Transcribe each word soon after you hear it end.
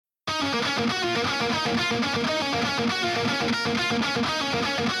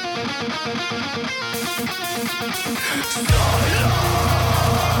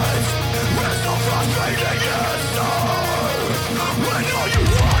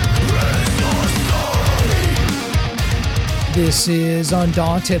This is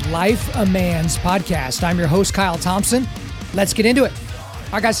Undaunted Life, a Man's Podcast. I'm your host, Kyle Thompson. Let's get into it.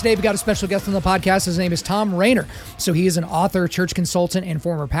 All right, guys, today we got a special guest on the podcast. His name is Tom Rainer. So he is an author, church consultant, and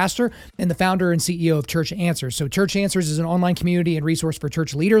former pastor, and the founder and CEO of Church Answers. So Church Answers is an online community and resource for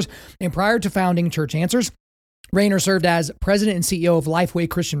church leaders. And prior to founding Church Answers, Rainer served as president and CEO of Lifeway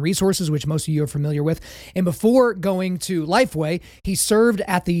Christian Resources, which most of you are familiar with. And before going to Lifeway, he served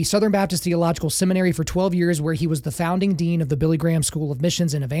at the Southern Baptist Theological Seminary for 12 years, where he was the founding dean of the Billy Graham School of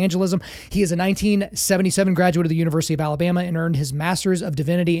Missions and Evangelism. He is a 1977 graduate of the University of Alabama and earned his Master's of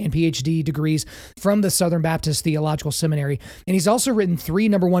Divinity and PhD degrees from the Southern Baptist Theological Seminary. And he's also written 3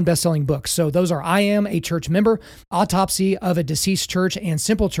 #1 best-selling books. So those are I Am a Church Member, Autopsy of a Deceased Church, and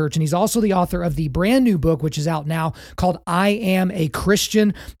Simple Church. And he's also the author of the brand new book, which is out now, called I Am a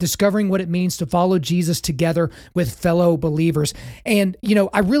Christian, Discovering What It Means to Follow Jesus Together with Fellow Believers. And, you know,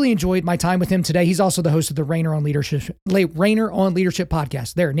 I really enjoyed my time with him today. He's also the host of the Rainer on Leadership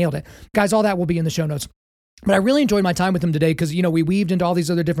podcast. There, nailed it. Guys, all that will be in the show notes. But I really enjoyed my time with him today because, you know, we weaved into all these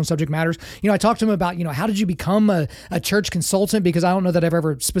other different subject matters. You know, I talked to him about, you know, how did you become a church consultant? Because I don't know that I've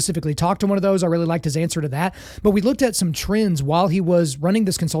ever specifically talked to one of those. I really liked his answer to that. But we looked at some trends while he was running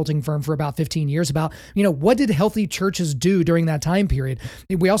this consulting firm for about 15 years about, you know, what did healthy churches do during that time period?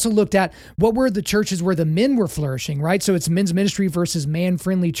 We also looked at what were the churches where the men were flourishing, right? So it's men's ministry versus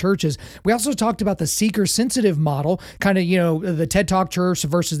man-friendly churches. We also talked about the seeker-sensitive model, kind of, you know, the TED Talk church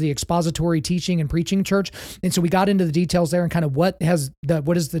versus the expository teaching and preaching church. And so we got into the details there and kind of what has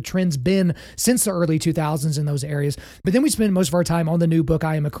the trends been since the early 2000s in those areas. But then we spent most of our time on the new book,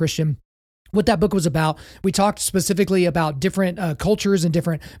 I Am a Christian. What that book was about. We talked specifically about different cultures and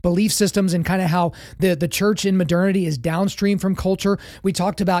different belief systems and kind of how the church in modernity is downstream from culture. We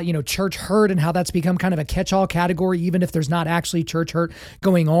talked about, you know, church hurt and how that's become kind of a catch-all category, even if there's not actually church hurt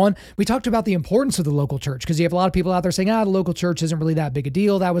going on. We talked about the importance of the local church because you have a lot of people out there saying, the local church isn't really that big a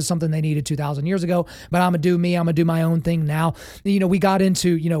deal. That was something they needed 2,000 years ago, but I'm going to do my own thing now. You know, we got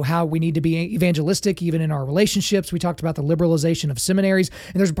into, you know, how we need to be evangelistic even in our relationships. We talked about the liberalization of seminaries,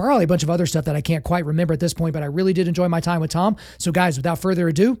 and there's probably a bunch of other stuff that I can't quite remember at this point, but I really did enjoy my time with Tom. So guys, without further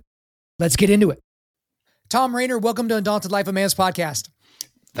ado, let's get into it. Tom Rainer, welcome to Undaunted Life, a Man's Podcast.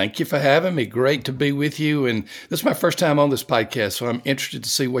 Thank you for having me. Great to be with you. And this is my first time on this podcast, so I'm interested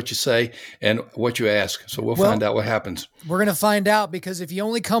to see what you say and what you ask. So we'll find out what happens. We're going to find out, because if you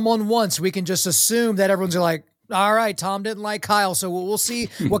only come on once, we can just assume that everyone's like, all right, Tom didn't like Kyle, so we'll see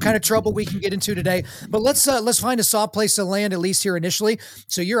what kind of trouble we can get into today. But let's find a soft place to land, at least here initially.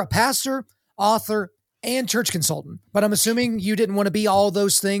 So you're a pastor, author, and church consultant, but I'm assuming you didn't want to be all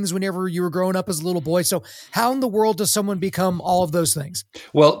those things whenever you were growing up as a little boy. So how in the world does someone become all of those things?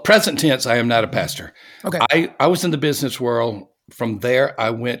 Well, present tense, I am not a pastor. Okay. I was in the business world. From there, I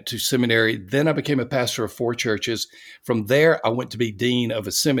went to seminary. Then I became a pastor of 4 churches. From there, I went to be dean of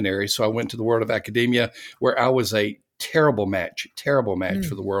a seminary. So I went to the world of academia, where I was a terrible match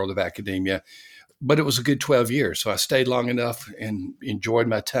for the world of academia. But it was a good 12 years. So I stayed long enough and enjoyed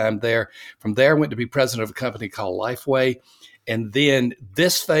my time there. From there, I went to be president of a company called Lifeway. And then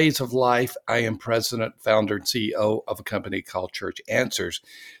this phase of life, I am president, founder, and CEO of a company called Church Answers.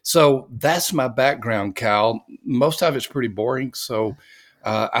 So that's my background, Kyle. Most of it's pretty boring. So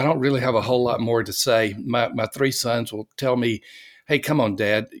I don't really have a whole lot more to say. My 3 sons will tell me, hey, come on,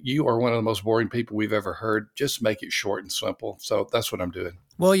 Dad, you are one of the most boring people we've ever heard. Just make it short and simple. So that's what I'm doing.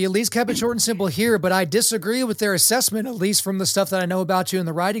 Well, you at least kept it short and simple here, but I disagree with their assessment, at least from the stuff that I know about you and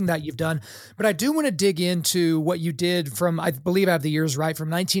the writing that you've done. But I do want to dig into what you did from, I believe I have the years right,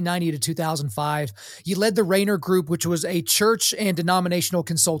 from 1990 to 2005. You led the Rainer Group, which was a church and denominational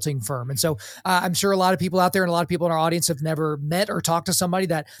consulting firm. And so I'm sure a lot of people out there and a lot of people in our audience have never met or talked to somebody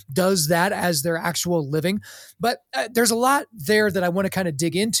that does that as their actual living. But there's a lot there that I want to kind of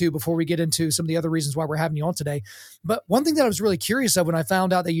dig into before we get into some of the other reasons why we're having you on today. But one thing that I was really curious of when I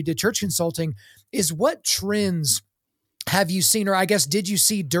found out that you did church consulting is what trends have you seen, or I guess, did you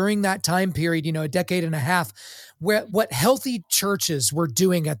see during that time period, you know, a decade and a half, where what healthy churches were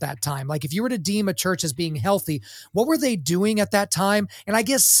doing at that time? Like if you were to deem a church as being healthy, what were they doing at that time? And I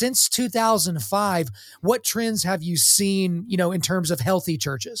guess since 2005, what trends have you seen, you know, in terms of healthy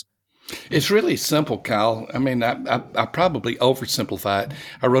churches? It's really simple, Kyle. I mean, I probably oversimplify it.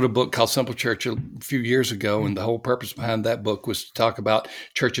 I wrote a book called Simple Church a few years ago, and the whole purpose behind that book was to talk about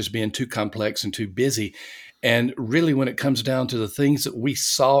churches being too complex and too busy. And really, when it comes down to the things that we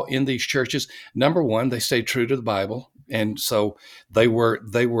saw in these churches, number one, they stayed true to the Bible. And so they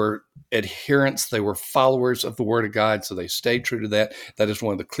were adherents, they were followers of the Word of God. So they stayed true to that. That is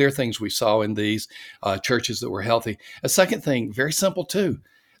one of the clear things we saw in these churches that were healthy. A second thing, very simple too.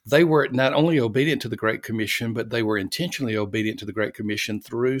 They were not only obedient to the Great Commission, but they were intentionally obedient to the Great Commission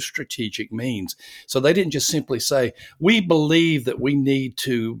through strategic means. So they didn't just simply say, we believe that we need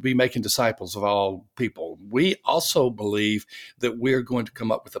to be making disciples of all people. We also believe that we're going to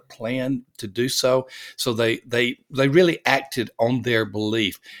come up with a plan to do so. So they really acted on their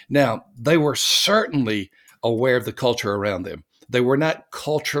belief. Now, they were certainly aware of the culture around them. They were not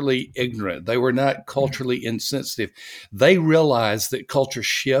culturally ignorant. They were not culturally insensitive. They realized that culture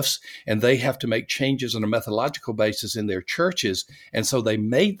shifts and they have to make changes on a methodological basis in their churches. And so they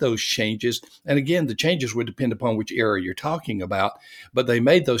made those changes. And again, the changes would depend upon which era you're talking about, but they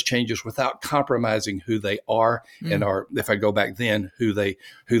made those changes without compromising who they are and are, if I go back then, who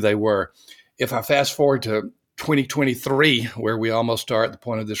they were. If I fast forward to 2023, where we almost are at the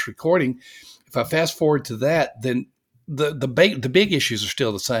point of this recording, if I fast forward to that, then the big issues are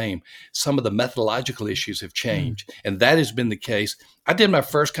still the same. Some of the methodological issues have changed, and that has been the case. I did my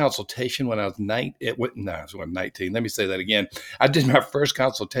first consultation when I was 19. Let me say that again. I did my first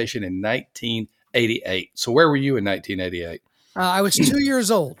consultation in 1988. So where were you in 1988? I was 2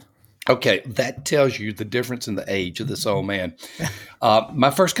 years old. Okay, that tells you the difference in the age of this old man.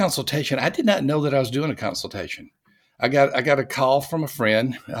 My first consultation, I did not know that I was doing a consultation. I got a call from a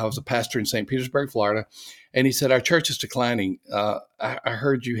friend. I was a pastor in St. Petersburg, Florida, and he said, our church is declining. I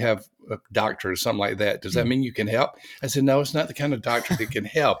heard you have a doctorate or something like that. Does that mean you can help? I said, no, it's not the kind of doctorate that can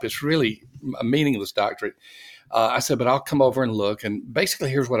help. It's really a meaningless doctorate. I said, but I'll come over and look. And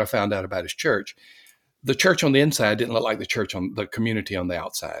basically, here's what I found out about his church. The church on the inside didn't look like the church on the community on the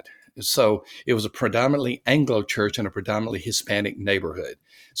outside. So it was a predominantly Anglo church in a predominantly Hispanic neighborhood.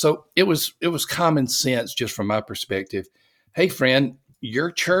 So it was common sense just from my perspective. Hey, friend,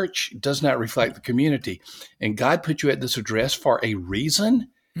 your church does not reflect the community. And God put you at this address for a reason.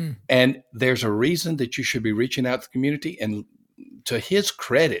 And there's a reason that you should be reaching out to the community. And to his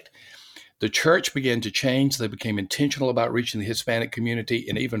credit, the church began to change. They became intentional about reaching the Hispanic community.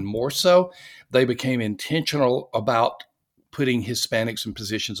 And even more so, they became intentional about putting Hispanics in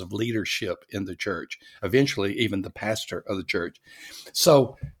positions of leadership in the church, eventually even the pastor of the church.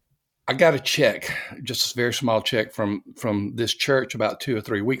 So I got a check, just a very small check from this church about 2 or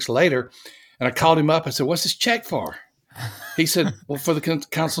 3 weeks later. And I called him up. I said, what's this check for? He said, well, for the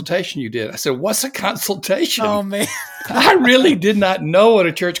consultation you did. I said, what's a consultation? Oh, man. I really did not know what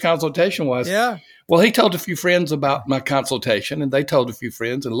a church consultation was. Yeah. Well, he told a few friends about my consultation, and they told a few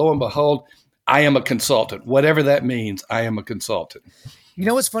friends, and lo and behold, I am a consultant. Whatever that means, I am a consultant. You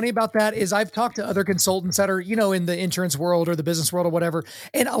know what's funny about that is I've talked to other consultants that are, in the insurance world or the business world or whatever,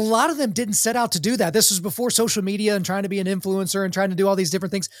 and a lot of them didn't set out to do that. This was before social media and trying to be an influencer and trying to do all these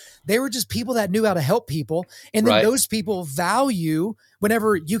different things. They were just people that knew how to help people. And then those people value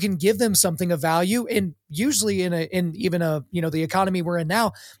whenever you can give them something of value. And usually in the economy we're in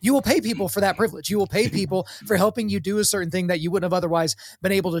now, you will pay people for that privilege. You will pay people for helping you do a certain thing that you wouldn't have otherwise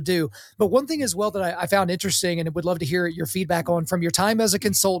been able to do. But one thing as well that I found interesting and would love to hear your feedback on from your time as a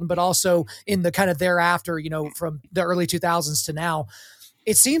consultant, but also in the kind of thereafter, from the early 2000s to now,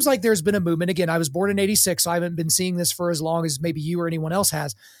 it seems like there's been a movement. Again, I was born in 86, so I haven't been seeing this for as long as maybe you or anyone else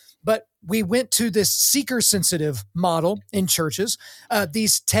has. But we went to this seeker-sensitive model in churches,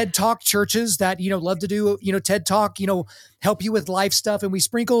 these TED Talk churches that, love to do, TED Talk, help you with life stuff. And we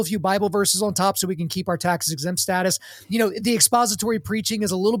sprinkle a few Bible verses on top so we can keep our tax exempt status. The expository preaching is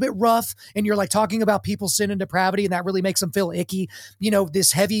a little bit rough and you're like talking about people's sin and depravity and that really makes them feel icky.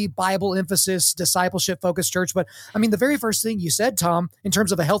 This heavy Bible emphasis, discipleship focused church. But I mean, the very first thing you said, Tom, in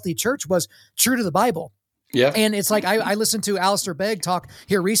terms of a healthy church was true to the Bible. Yeah. And it's like, I listened to Alistair Begg talk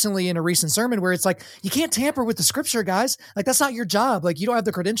here recently in a recent sermon where it's like, you can't tamper with the scripture, guys. Like, that's not your job. Like, you don't have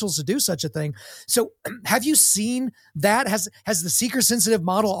the credentials to do such a thing. So have you seen that? Has the seeker sensitive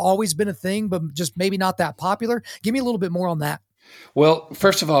model always been a thing, but just maybe not that popular? Give me a little bit more on that. Well,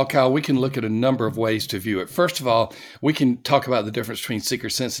 first of all, Kyle, we can look at a number of ways to view it. First of all, we can talk about the difference between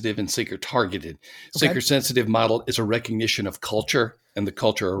seeker-sensitive and seeker-targeted. Okay. Seeker-sensitive model is a recognition of culture and the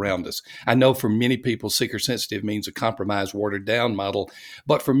culture around us. I know for many people, seeker-sensitive means a compromised, watered-down model,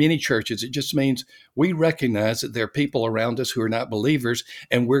 but for many churches, it just means we recognize that there are people around us who are not believers,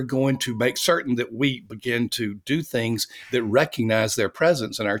 and we're going to make certain that we begin to do things that recognize their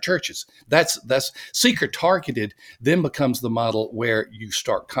presence in our churches. That's seeker-targeted then becomes the model where you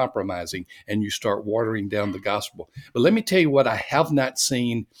start compromising and you start watering down the gospel. But let me tell you what I have not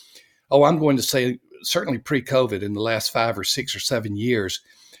seen. I'm going to say certainly pre-COVID in the last 5 or 6 or 7 years,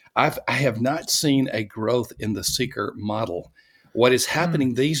 I have not seen a growth in the seeker model. What is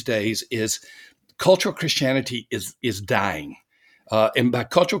happening these days is cultural Christianity is dying. And by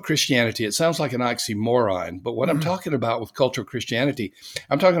cultural Christianity, it sounds like an oxymoron, but what I'm talking about with cultural Christianity,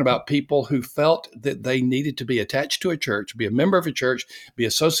 I'm talking about people who felt that they needed to be attached to a church, be a member of a church, be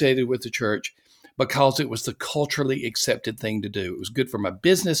associated with the church, because it was the culturally accepted thing to do. It was good for my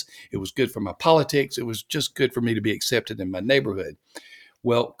business. It was good for my politics. It was just good for me to be accepted in my neighborhood.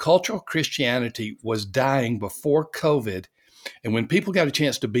 Well, cultural Christianity was dying before COVID. And when people got a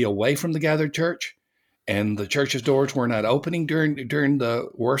chance to be away from the gathered church and the church's doors were not opening during the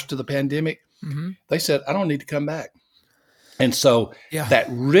worst of the pandemic, they said, I don't need to come back. And so that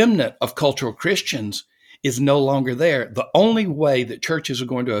remnant of cultural Christians is no longer there. The only way that churches are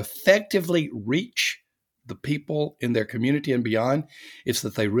going to effectively reach the people in their community and beyond is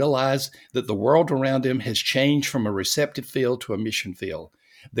that they realize that the world around them has changed from a receptive field to a mission field.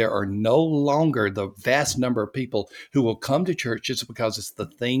 There are no longer the vast number of people who will come to church just because it's the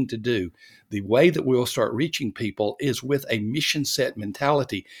thing to do. The way that we'll start reaching people is with a mission set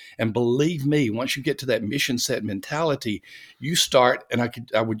mentality. And believe me, once you get to that mission set mentality, you start, and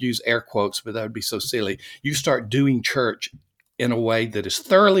I would use air quotes, but that would be so silly. You start doing church in a way that is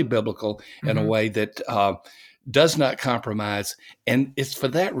thoroughly biblical, in a way that does not compromise. And it's for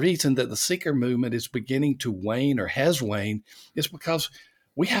that reason that the seeker movement is beginning to wane or has waned. It's because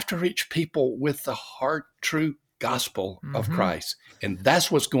we have to reach people with the hard, true gospel of Christ. And that's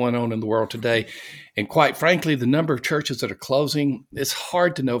what's going on in the world today. And quite frankly, the number of churches that are closing, it's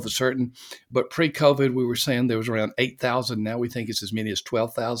hard to know for certain. But pre-COVID, we were saying there was around 8,000. Now we think it's as many as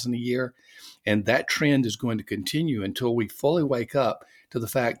 12,000 a year. And that trend is going to continue until we fully wake up to the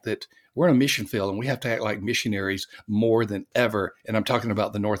fact that we're in a mission field and we have to act like missionaries more than ever. And I'm talking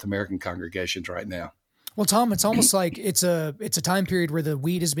about the North American congregations right now. Well, Tom, it's almost like it's a time period where the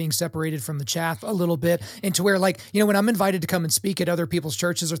wheat is being separated from the chaff a little bit, into where, like, when I'm invited to come and speak at other people's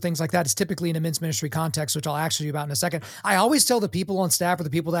churches or things like that, it's typically in a men's ministry context, which I'll ask you about in a second. I always tell the people on staff or the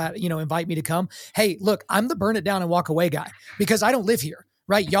people that, invite me to come, hey, look, I'm the burn it down and walk away guy, because I don't live here.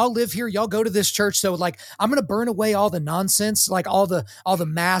 Right. Y'all live here. Y'all go to this church. So like, I'm going to burn away all the nonsense, like all the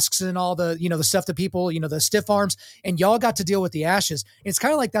masks and all the, the stuff that people, the stiff arms, and y'all got to deal with the ashes. And it's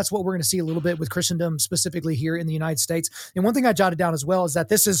kind of like, that's what we're going to see a little bit with Christendom, specifically here in the United States. And one thing I jotted down as well is that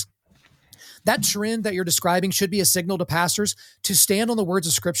that trend that you're describing should be a signal to pastors to stand on the words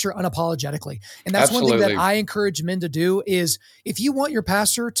of Scripture unapologetically. And that's Absolutely. One thing that I encourage men to do is, if you want your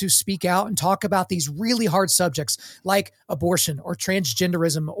pastor to speak out and talk about these really hard subjects like abortion or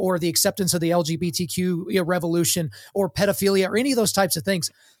transgenderism or the acceptance of the LGBTQ revolution or pedophilia or any of those types of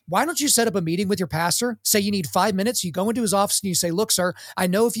things, why don't you set up a meeting with your pastor? Say you need 5 minutes. You go into his office and you say, look, sir, I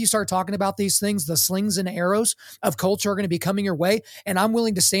know if you start talking about these things, the slings and arrows of culture are going to be coming your way. And I'm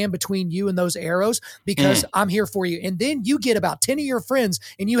willing to stand between you and those arrows because I'm here for you. And then you get about 10 of your friends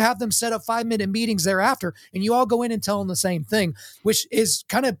and you have them set up 5-minute meetings thereafter. And you all go in and tell them the same thing, which is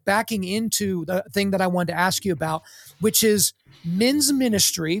kind of backing into the thing that I wanted to ask you about, which is men's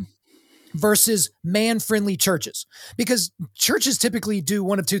ministry versus man-friendly churches. Because churches typically do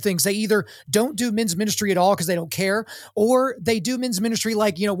one of two things. They either don't do men's ministry at all because they don't care, or they do men's ministry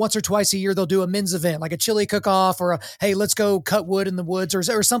like, once or twice a year, they'll do a men's event, like a chili cook-off or hey, let's go cut wood in the woods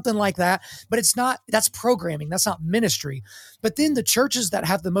or something like that. But that's programming. That's not ministry. But then the churches that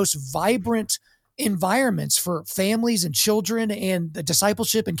have the most vibrant environments for families and children and the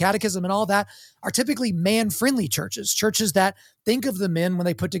discipleship and catechism and all that are typically man-friendly churches that think of the men when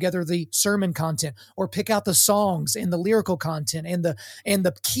they put together the sermon content or pick out the songs and the lyrical content and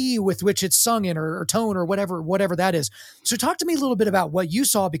the key with which it's sung in or tone or whatever that is. So talk to me a little bit about what you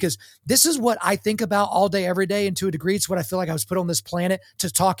saw, because this is what I think about all day, every day, and to a degree, it's what I feel like I was put on this planet to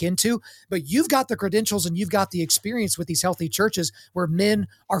talk into. But you've got the credentials and you've got the experience with these healthy churches where men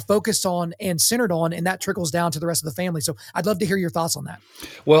are focused on and centered on, and that trickles down to the rest of the family. So I'd love to hear your thoughts on that.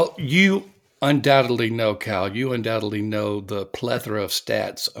 Well, you undoubtedly know, Cal, you undoubtedly know the plethora of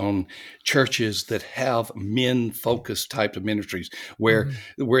stats on churches that have men-focused type of ministries where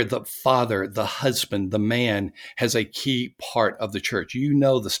the father, the husband, the man has a key part of the church. You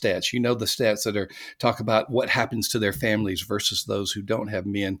know the stats. You know the stats that talk about what happens to their families versus those who don't have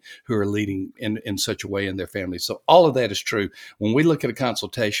men who are leading in such a way in their families. So all of that is true. When we look at a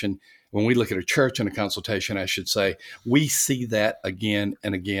church and a consultation, I should say, we see that again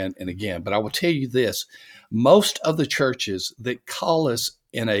and again and again. But I will tell you this, most of the churches that call us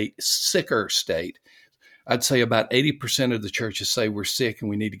in a sicker state, I'd say about 80% of the churches say we're sick and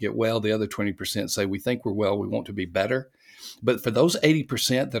we need to get well. The other 20% say we think we're well, we want to be better. But for those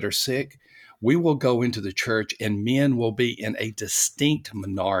 80% that are sick, we will go into the church and men will be in a distinct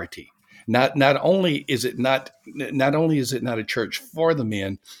minority. Not only is it not a church for the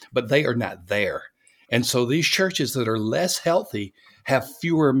men, but they are not there. And so these churches that are less healthy have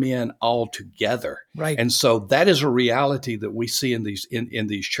fewer men altogether. Right. And so that is a reality that we see in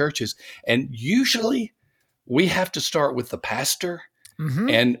these churches. And usually we have to start with the pastor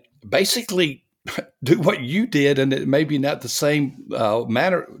and basically do what you did, and it may be not the same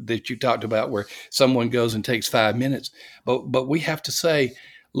manner that you talked about where someone goes and takes 5 minutes, but we have to say,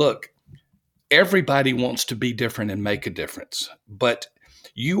 look, everybody wants to be different and make a difference, but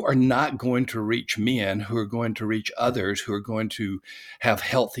you are not going to reach men who are going to reach others who are going to have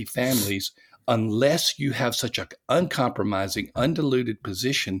healthy families unless you have such an uncompromising, undiluted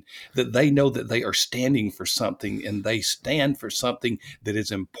position that they know that they are standing for something, and they stand for something that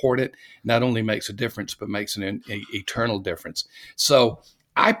is important, not only makes a difference, but makes an eternal difference. So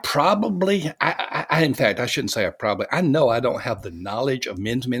I in fact, I shouldn't say I know I don't have the knowledge of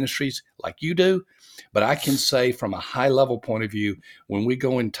men's ministries like you do, but I can say from a high level point of view, when we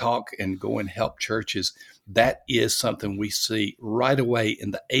go and talk and go and help churches, that is something we see right away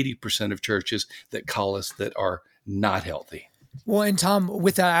in the 80% of churches that call us that are not healthy. Well, and Tom,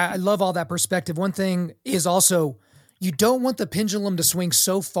 with that, I love all that perspective. One thing is also, you don't want the pendulum to swing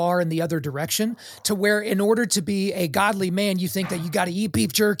so far in the other direction to where in order to be a godly man, you think that you got to eat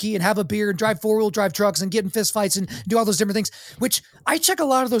beef jerky and have a beer and drive 4-wheel drive trucks and get in fist fights and do all those different things, which I check a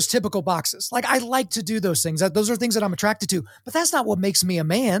lot of those typical boxes. Like, I like to do those things. Those are things that I'm attracted to, but that's not what makes me a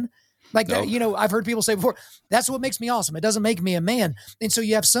man. Like, No. that, I've heard people say before, that's what makes me awesome. It doesn't make me a man. And so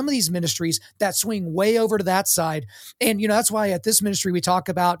you have some of these ministries that swing way over to that side. And, that's why at this ministry, we talk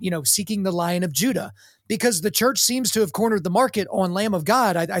about, seeking the Lion of Judah, because the church seems to have cornered the market on Lamb of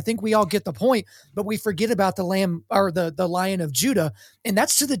God. I think we all get the point, but we forget about the Lamb or the Lion of Judah. And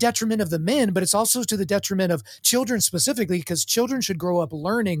that's to the detriment of the men, but it's also to the detriment of children specifically, because children should grow up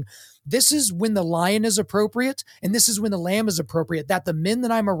learning this is when the lion is appropriate, and this is when the lamb is appropriate, that the men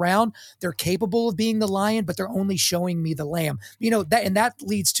that I'm around, they're capable of being the lion, but they're only showing me the lamb. That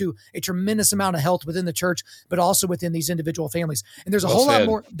leads to a tremendous amount of health within the church, but also within these individual families. And there's a whole lot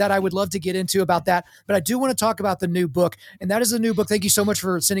more that I would love to get into about that, but I do want to talk about the new book, and that is a new book. Thank you so much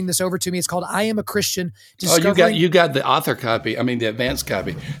for sending this over to me. It's called I Am a Christian. You got the author copy. I mean, the advanced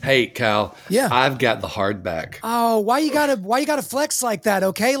copy. Hey, Kyle. Yeah. I've got the hardback. Oh, why you gotta flex like that?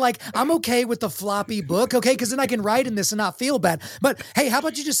 Okay. Like, I'm okay with the floppy book. Okay. Cause then I can write in this and not feel bad. But hey, how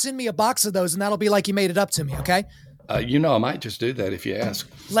about you just send me a box of those and that'll be like you made it up to me. Okay. I might just do that if you ask.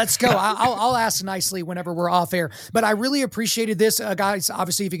 Let's go. I'll ask nicely whenever we're off air. But I really appreciated this, guys.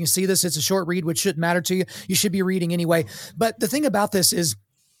 Obviously, if you can see this, it's a short read, which shouldn't matter to you. You should be reading anyway. But the thing about this is,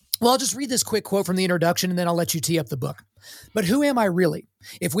 well, I'll just read this quick quote from the introduction and then I'll let you tee up the book. But who am I really?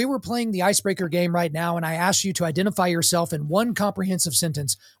 If we were playing the icebreaker game right now and I asked you to identify yourself in one comprehensive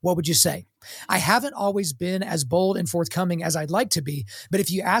sentence, what would you say? I haven't always been as bold and forthcoming as I'd like to be, but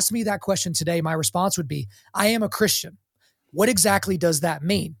if you asked me that question today, my response would be, I am a Christian. What exactly does that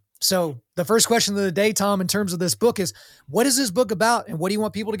mean? So the first question of the day, Tom, in terms of this book is, what is this book about and what do you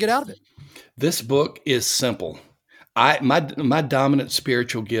want people to get out of it? This book is simple. My dominant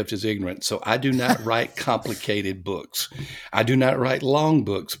spiritual gift is ignorance, so I do not write complicated books. I do not write long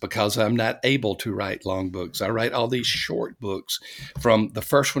books because I'm not able to write long books. I write all these short books. From the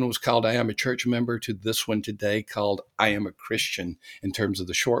first one was called I Am a Church Member to this one today called I Am a Christian, in terms of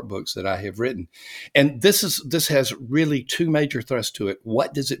the short books that I have written. And this has really two major thrusts to it.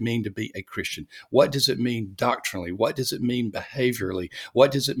 What does it mean to be a Christian? What does it mean doctrinally? What does it mean behaviorally?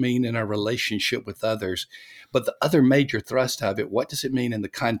 What does it mean in our relationship with others? But the other major thrust of it, what does it mean in the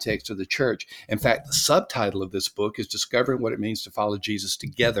context of the church? In fact, the subtitle of this book is Discovering What It Means to Follow Jesus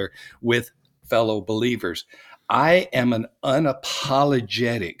Together with Fellow Believers. I am an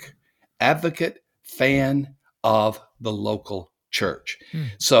unapologetic advocate, fan of the local church.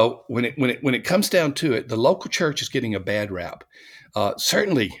 So when it comes down to it, the local church is getting a bad rap.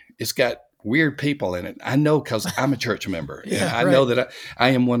 Certainly, it's got weird people in it. I know because I'm a church member. Yeah, and I know that I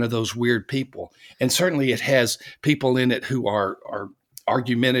am one of those weird people. And certainly it has people in it who are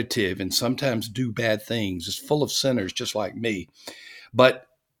argumentative and sometimes do bad things. It's full of sinners just like me. But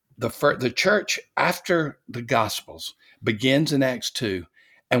the church after the Gospels begins in Acts 2.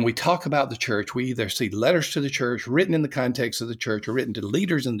 And we talk about the church. We either see letters to the church written in the context of the church or written to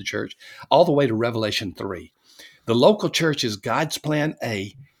leaders in the church, all the way to Revelation 3. The local church is God's plan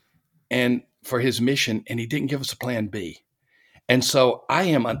A and for his mission, and he didn't give us a plan B. And so I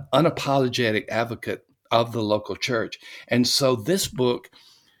am an unapologetic advocate of the local church. And so this book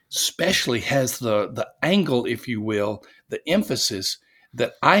especially has the angle, if you will, the emphasis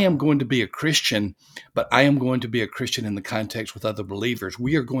that I am going to be a Christian, but I am going to be a Christian in the context with other believers.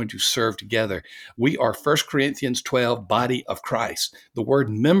 We are going to serve together. We are 1 Corinthians 12, body of Christ. The word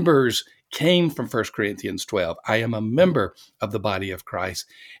members came from 1 Corinthians 12. I am a member of the body of Christ.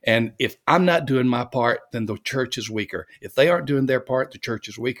 And if I'm not doing my part, then the church is weaker. If they aren't doing their part, the church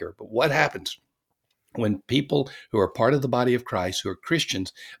is weaker. But what happens when people who are part of the body of Christ, who are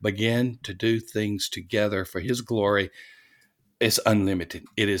Christians, begin to do things together for his glory? It's unlimited.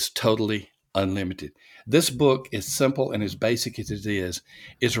 It is totally unlimited. This book, as simple and as basic as it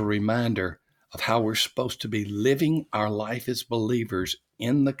is a reminder of how we're supposed to be living our life as believers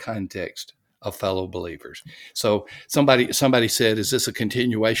in the context of fellow believers. So somebody said, is this a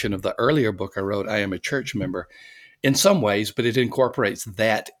continuation of the earlier book I wrote, I Am a Church Member? In some ways, but it incorporates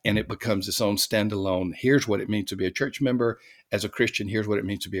that and it becomes its own standalone. Here's what it means to be a church member as a Christian. Here's what it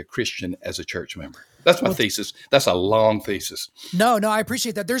means to be a Christian as a church member. That's my thesis. That's a long thesis. No, I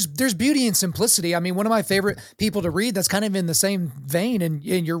appreciate that. There's beauty in simplicity. I mean, one of my favorite people to read that's kind of in the same vein, and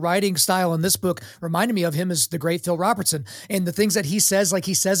in your writing style in this book reminded me of him is the great Phil Robertson. And the things that he says, like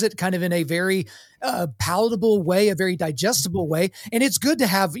he says it kind of in a very palatable way, a very digestible way. And it's good to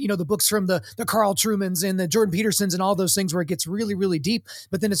have, the books from the Carl Trumans and the Jordan Petersons and all those things where it gets really, really deep.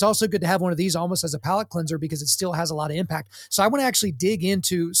 But then it's also good to have one of these almost as a palate cleanser because it still has a lot of impact. So I want to actually dig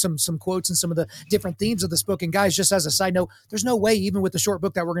into some quotes and some of the different themes of this book. And guys, just as a side note, there's no way, even with the short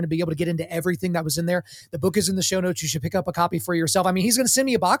book, that we're going to be able to get into everything that was in there. The book is in the show notes. You should pick up a copy for yourself. I mean, he's going to send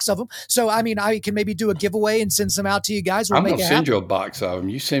me a box of them. So, I mean, I can maybe do a giveaway and send some out to you guys. I'm going to send you a box of them.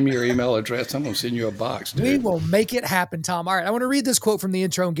 You send me your email address. I'm going to send you a box, dude. We will make it happen, Tom. All right. I want to read this quote from the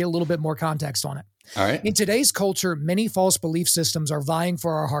intro and get a little bit more context on it. All right. In today's culture, many false belief systems are vying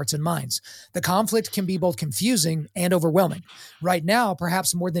for our hearts and minds. The conflict can be both confusing and overwhelming. Right now,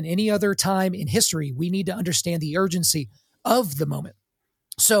 perhaps more than any other time in history, we need to understand the urgency of the moment.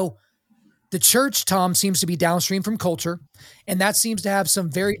 So the church, Tom, seems to be downstream from culture, and that seems to have some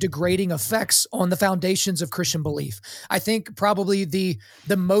very degrading effects on the foundations of Christian belief. I think probably the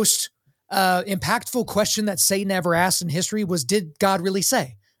most impactful question that Satan ever asked in history was, did God really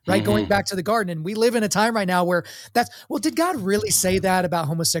say? Right? Mm-hmm. Going back to the garden. And we live in a time right now where did God really say that about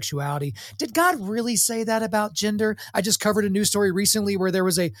homosexuality? Did God really say that about gender? I just covered a news story recently where there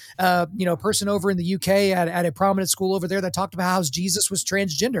was a person over in the UK at a prominent school over there that talked about how Jesus was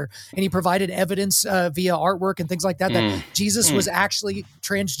transgender, and he provided evidence via artwork and things like that, that Jesus was actually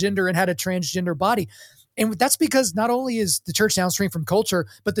transgender and had a transgender body. And that's because not only is the church downstream from culture,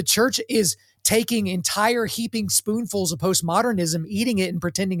 but the church is taking entire heaping spoonfuls of postmodernism, eating it and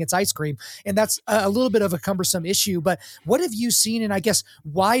pretending it's ice cream. And that's a little bit of a cumbersome issue. But what have you seen? And I guess,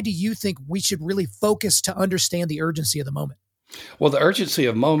 why do you think we should really focus to understand the urgency of the moment? Well, the urgency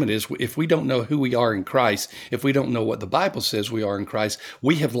of moment is if we don't know who we are in Christ, if we don't know what the Bible says we are in Christ,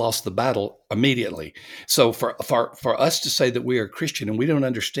 we have lost the battle immediately. So for us to say that we are Christian and we don't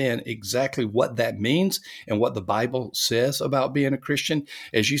understand exactly what that means and what the Bible says about being a Christian,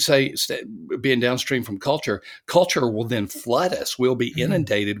 as you say, being downstream from culture will then flood us. We'll be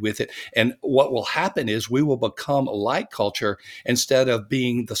inundated with it. And what will happen is we will become like culture instead of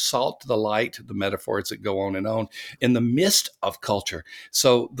being the salt to the light, the metaphors that go on in the midst of culture.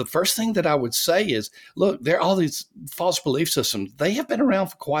 So the first thing that I would say is, look, there are all these false belief systems. They have been around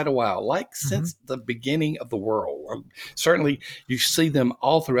for quite a while, since the beginning of the world. Certainly, you see them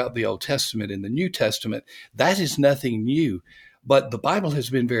all throughout the Old Testament and the New Testament. That is nothing new. But the Bible has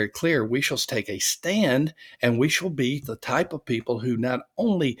been very clear. We shall take a stand, and we shall be the type of people who not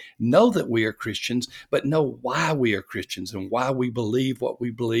only know that we are Christians, but know why we are Christians and why we believe what we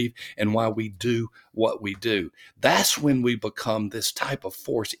believe and why we do what we do. That's when we become this type of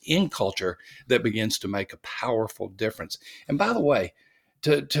force in culture that begins to make a powerful difference. And by the way,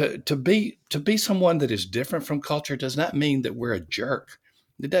 to be someone that is different from culture does not mean that we're a jerk.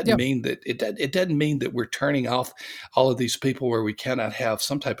 It doesn't mean that it doesn't mean that we're turning off all of these people where we cannot have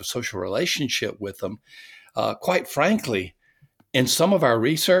some type of social relationship with them. Quite frankly, in some of our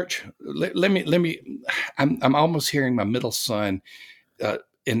research, I'm almost hearing my middle son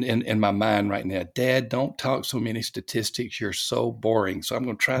in my mind right now. Dad, don't talk so many statistics. You're so boring. So I'm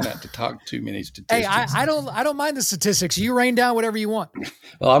going to try not to talk too many statistics. Hey, I don't mind the statistics. You rain down whatever you want.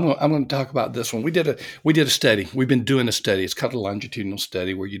 Well, I'm going to talk about this one. We did a study. We've been doing a study. It's called a longitudinal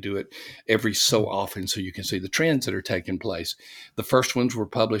study where you do it every so often so you can see the trends that are taking place. The first ones were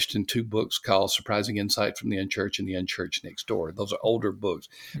published in 2 books called Surprising Insight from the Unchurched and The Unchurched Next Door. Those are older books,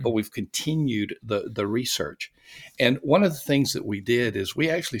 but we've continued the research. And one of the things that we did is we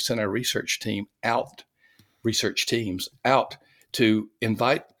actually sent our research teams out to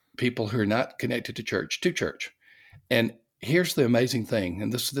invite people who are not connected to church. And here's the amazing thing,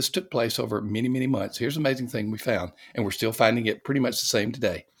 and this took place over many, many months. Here's the amazing thing we found, and we're still finding it pretty much the same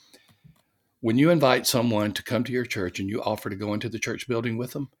today. When you invite someone to come to your church and you offer to go into the church building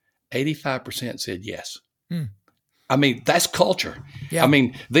with them, 85% said yes. I mean, that's culture. Yeah. I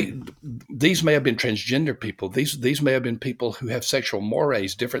mean, these may have been transgender people. These may have been people who have sexual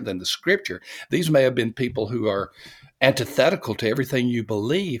mores different than the scripture. These may have been people who are antithetical to everything you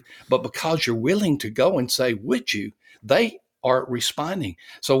believe, but because you're willing to go and say, would you, they are responding.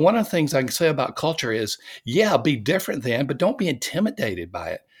 So one of the things I can say about culture is, yeah, be different than, but don't be intimidated by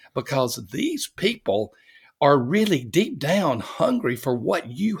it, because these people are really deep down hungry for what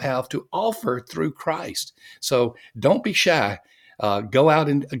you have to offer through Christ. So don't be shy. Go out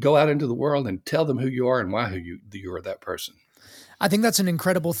into the world and tell them who you are and why you are that person. I think that's an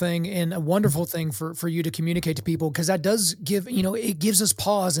incredible thing and a wonderful thing for you to communicate to people, because that does give, it gives us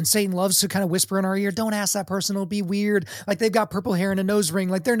pause, and Satan loves to kind of whisper in our ear, don't ask that person, it'll be weird. Like they've got purple hair and a nose ring,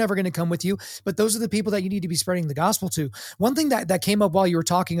 like they're never going to come with you. But those are the people that you need to be spreading the gospel to. One thing that came up while you were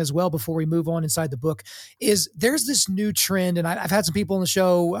talking as well, before we move on inside the book, is there's this new trend. And I've had some people on the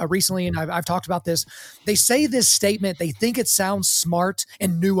show recently, and I've talked about this. They say this statement, they think it sounds smart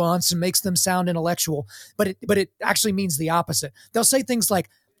and nuanced and makes them sound intellectual, but it actually means the opposite. They'll say things like,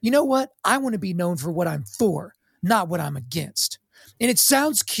 you know what? I want to be known for what I'm for, not what I'm against. And it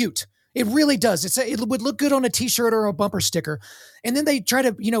sounds cute. It really does. It would look good on a t-shirt or a bumper sticker. And then they try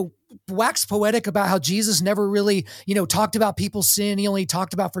to, wax poetic about how Jesus never really, talked about people's sin. He only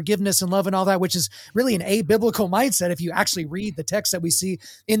talked about forgiveness and love and all that, which is really an abiblical mindset if you actually read the text that we see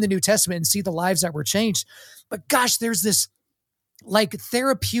in the New Testament and see the lives that were changed. But gosh, there's this like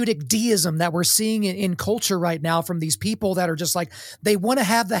therapeutic deism that we're seeing in culture right now from these people that are just like, they want to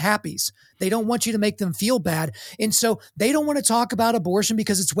have the happies. They don't want you to make them feel bad. And so they don't want to talk about abortion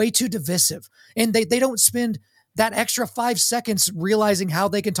because it's way too divisive. And they don't spend that extra 5 seconds realizing how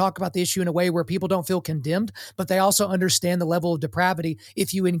they can talk about the issue in a way where people don't feel condemned, but they also understand the level of depravity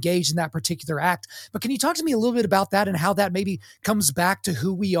if you engage in that particular act. But can you talk to me a little bit about that and how that maybe comes back to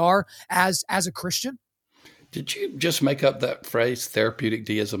who we are as a Christian? Did you just make up that phrase, therapeutic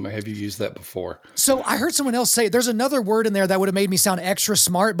deism, or have you used that before? So I heard someone else say there's another word in there that would have made me sound extra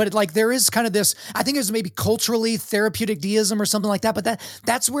smart, but there is kind of this, I think it's maybe culturally therapeutic deism or something like that, but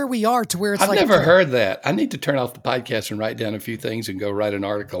that's where we are, to where it's I've never heard that. I need to turn off the podcast and write down a few things and go write an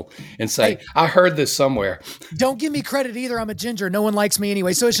article and say, hey, I heard this somewhere. Don't give me credit either. I'm a ginger. No one likes me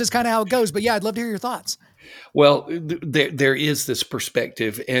anyway. So it's just kind of how it goes. But yeah, I'd love to hear your thoughts. Well, there is this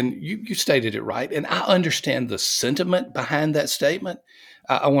perspective, and you stated it right. And I understand the sentiment behind that statement.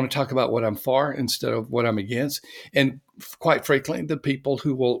 I want to talk about what I'm for instead of what I'm against. And quite frankly, the people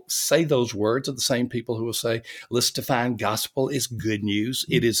who will say those words are the same people who will say, let's define gospel as good news.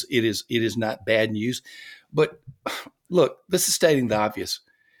 It is not bad news. But look, this is stating the obvious.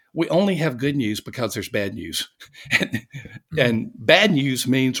 We only have good news because there's bad news. And bad news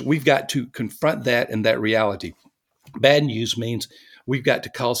means we've got to confront that and that reality. Bad news means we've got to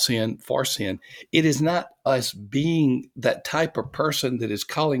call sin for sin. It is not us being that type of person that is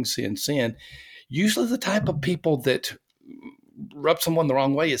calling sin sin. Usually the type of people that rub someone the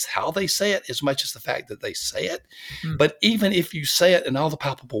wrong way is how they say it, as much as the fact that they say it. But even if you say it in all the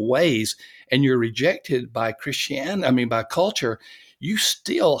palpable ways and you're rejected by by culture, you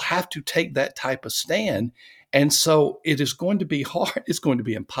still have to take that type of stand. And so it is going to be hard. It's going to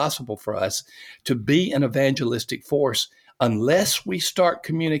be impossible for us to be an evangelistic force unless we start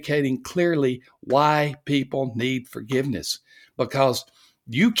communicating clearly why people need forgiveness, because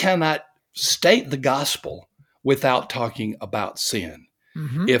you cannot state the gospel without talking about sin.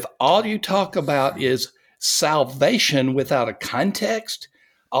 Mm-hmm. If all you talk about is salvation without a context,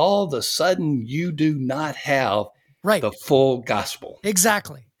 all of a sudden you do not have the full gospel.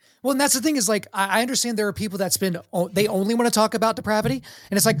 Exactly. Well, and that's the thing is I understand there are people that they only want to talk about depravity.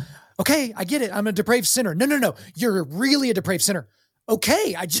 And it's like, okay, I get it. I'm a depraved sinner. No. You're really a depraved sinner.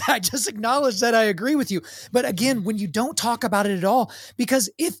 Okay. I just acknowledge that I agree with you. But again, when you don't talk about it at all, because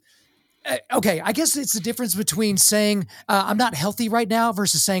I guess it's the difference between saying I'm not healthy right now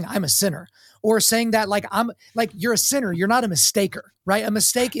versus saying I'm a sinner, or saying that you're a sinner. You're not a mistaker, right? A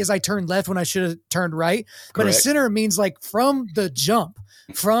mistake is I turned left when I should have turned right. Correct. But a sinner means from the jump,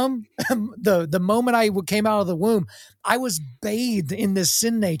 from the moment I came out of the womb, I was bathed in this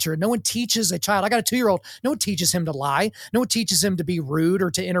sin nature. No one teaches a child. I got a 2-year-old. No one teaches him to lie. No one teaches him to be rude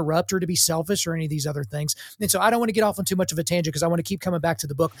or to interrupt or to be selfish or any of these other things. And so I don't want to get off on too much of a tangent because I want to keep coming back to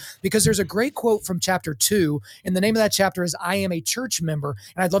the book, because there's a great quote from chapter 2. And the name of that chapter is I Am a Church Member.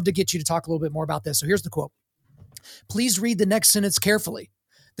 And I'd love to get you to talk a little bit more about this. So here's the quote. Please read the next sentence carefully.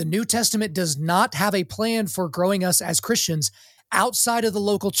 The New Testament does not have a plan for growing us as Christians outside of the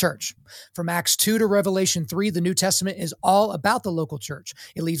local church. From Acts 2 to Revelation 3, the New Testament is all about the local church.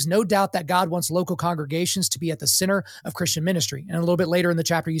 It leaves no doubt that God wants local congregations to be at the center of Christian ministry. And a little bit later in the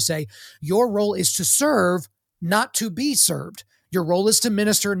chapter, you say, your role is to serve, not to be served. Your role is to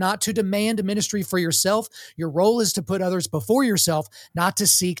minister, not to demand ministry for yourself. Your role is to put others before yourself, not to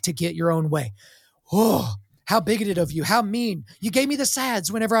seek to get your own way. Oh, how bigoted of you. How mean. You gave me the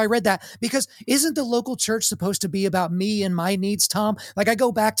sads whenever I read that, because isn't the local church supposed to be about me and my needs, Tom? Like I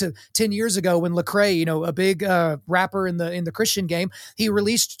go back to 10 years ago when Lecrae, a big rapper in the Christian game, he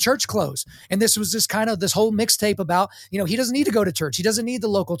released Church Clothes. And this was this whole mixtape about, he doesn't need to go to church. He doesn't need the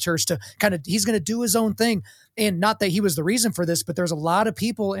local church to he's going to do his own thing. And not that he was the reason for this, but there's a lot of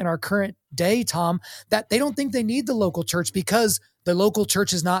people in our current day, Tom, that they don't think they need the local church because the local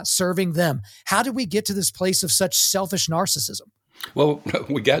church is not serving them. How did we get to this place of such selfish narcissism? Well,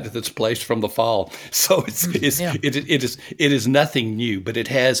 we got to this place from the fall, so it is nothing new, but it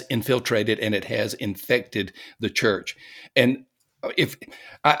has infiltrated and it has infected the church. And if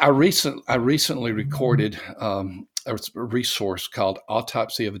I recently recorded a resource called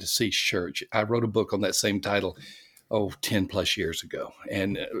 "Autopsy of a Deceased Church." I wrote a book on that same title 10 plus years ago.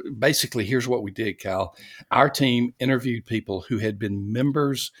 And basically, here's what we did, Kyle. Our team interviewed people who had been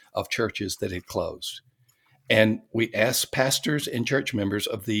members of churches that had closed. And we asked pastors and church members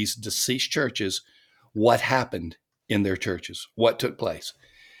of these deceased churches what happened in their churches, what took place.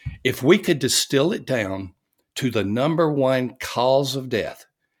 If we could distill it down to the number one cause of death,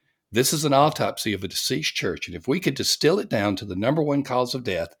 this is an autopsy of a deceased church. And if we could distill it down to the number one cause of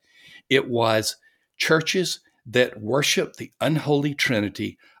death, it was churches that worship the unholy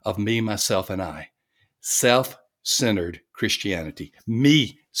trinity of me, myself, and I. Self-centered Christianity,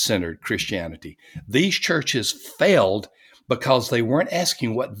 me-centered Christianity. These churches failed because they weren't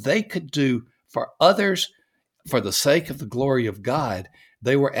asking what they could do for others for the sake of the glory of God.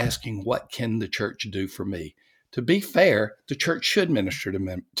 They were asking, what can the church do for me? To be fair, the church should minister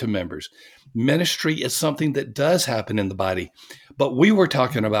to members. Ministry is something that does happen in the body. But we were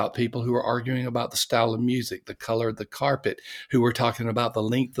talking about people who were arguing about the style of music, the color of the carpet, who were talking about the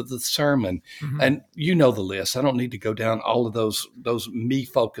length of the sermon. Mm-hmm. And you know the list. I don't need to go down all of those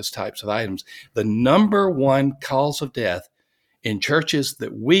me-focused types of items. The number one cause of death in churches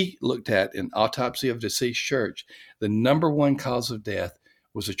that we looked at in Autopsy of Deceased Church, the number one cause of death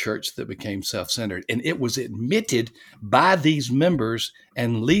was a church that became self-centered. And it was admitted by these members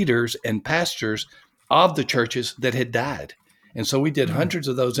and leaders and pastors of the churches that had died. And so we did hundreds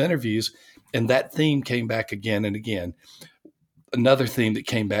of those interviews, and that theme came back again and again. Another theme that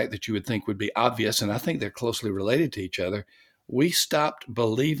came back that you would think would be obvious, and I think they're closely related to each other, we stopped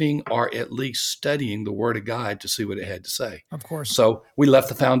believing or at least studying the Word of God to see what it had to say. Of course. So we left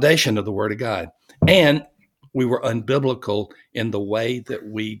the foundation of the Word of God. And we were unbiblical in the way that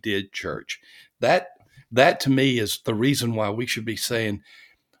we did church. That to me is the reason why we should be saying,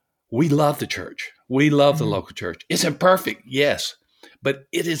 we love the church. We love the local church. It's imperfect, yes, but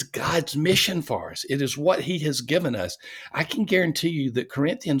it is God's mission for us. It is what he has given us. I can guarantee you that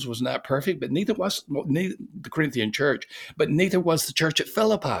Corinthians was not perfect, but neither was the Corinthian church, but neither was the church at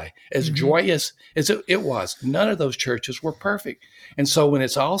Philippi, as joyous as it was. None of those churches were perfect. And so when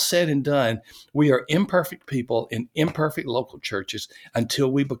it's all said and done, we are imperfect people in imperfect local churches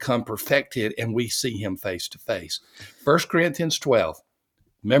until we become perfected and we see him face to face. 1 Corinthians 12,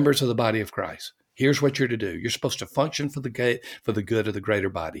 members of the body of Christ. Here's what you're to do. You're supposed to function for the good of the greater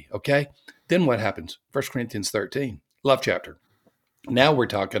body, okay? Then what happens? 1 Corinthians 13, love chapter. Now we're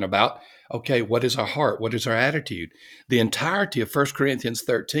talking about, okay, what is our heart? What is our attitude? The entirety of 1 Corinthians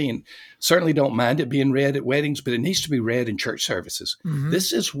 13, certainly don't mind it being read at weddings, but it needs to be read in church services. Mm-hmm.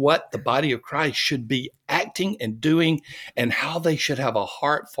 This is what the body of Christ should be acting and doing and how they should have a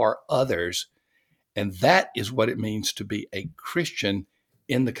heart for others. And that is what it means to be a Christian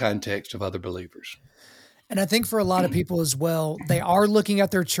in the context of other believers. And I think for a lot of people as well, they are looking at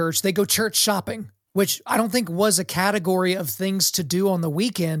their church. They go church shopping, which I don't think was a category of things to do on the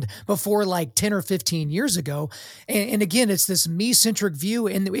weekend before like 10 or 15 years ago. And again, it's this me-centric view,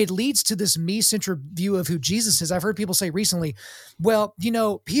 and it leads to this me-centric view of who Jesus is. I've heard people say recently, well,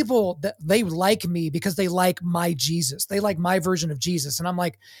 people, that they like me because they like my Jesus. They like my version of Jesus. And I'm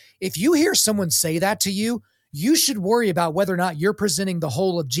like, if you hear someone say that to you, you should worry about whether or not you're presenting the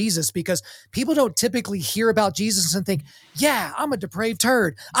whole of Jesus, because people don't typically hear about Jesus and think, yeah, I'm a depraved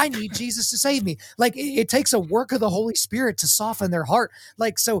turd. I need Jesus to save me. Like it takes a work of the Holy Spirit to soften their heart.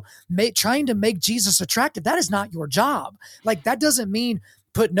 Like, so trying to make Jesus attractive, that is not your job. Like that doesn't mean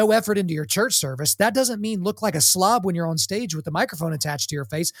put no effort into your church service. That doesn't mean look like a slob when you're on stage with the microphone attached to your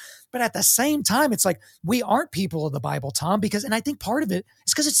face. But at the same time, it's like we aren't people of the Bible, Tom, and I think part of it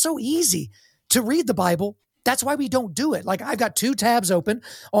is because it's so easy to read the Bible. That's why we don't do it. Like I've got 2 tabs open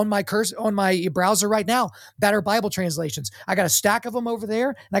on my browser right now that are Bible translations. I got a stack of them over there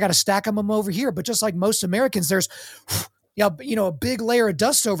and I got a stack of them over here. But just like most Americans, there's a big layer of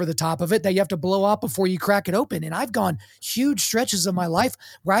dust over the top of it that you have to blow off before you crack it open. And I've gone huge stretches of my life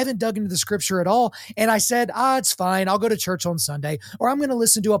where I haven't dug into the scripture at all. And I said, it's fine. I'll go to church on Sunday, or I'm going to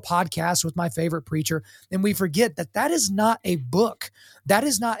listen to a podcast with my favorite preacher. And we forget that is not a book. That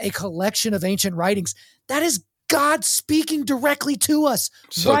is not a collection of ancient writings. That is God speaking directly to us.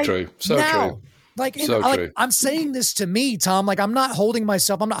 So right true. So now. true. I'm saying this to me, Tom, like I'm not holding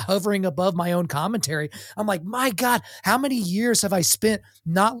myself, I'm not hovering above my own commentary. I'm like, my God, how many years have I spent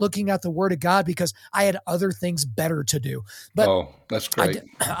not looking at the word of God because I had other things better to do? But that's great.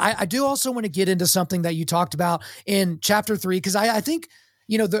 I do also want to get into something that you talked about in chapter 3, because I think,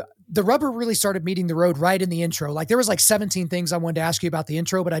 the rubber really started meeting the road right in the intro. Like there was like 17 things I wanted to ask you about the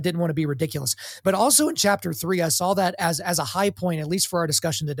intro, but I didn't want to be ridiculous. But also in chapter 3, I saw that as a high point, at least for our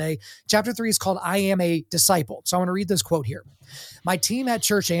discussion today. Chapter 3 is called I Am a Disciple. So I want to read this quote here. My team at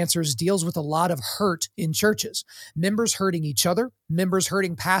Church Answers deals with a lot of hurt in churches. Members hurting each other, members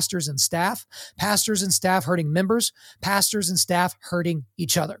hurting pastors and staff hurting members, pastors and staff hurting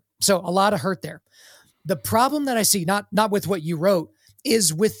each other. So a lot of hurt there. The problem that I see, not with what you wrote,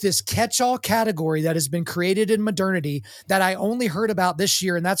 is with this catch-all category that has been created in modernity that I only heard about this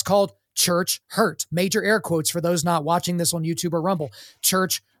year, and that's called church hurt. Major air quotes for those not watching this on YouTube or Rumble.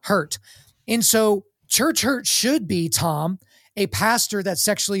 Church hurt. And so church hurt should be, Tom, a pastor that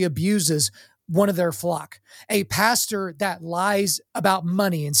sexually abuses one of their flock, a pastor that lies about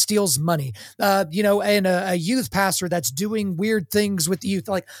money and steals money, and a youth pastor that's doing weird things with the youth.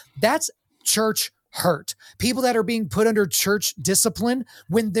 Like that's church hurt. People that are being put under church discipline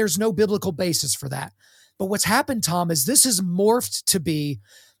when there's no biblical basis for that. But what's happened, Tom, is this has morphed to be,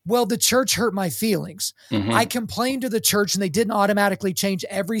 well, the church hurt my feelings. Mm-hmm. I complained to the church and they didn't automatically change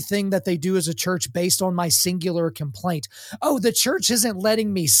everything that they do as a church based on my singular complaint. Oh, the church isn't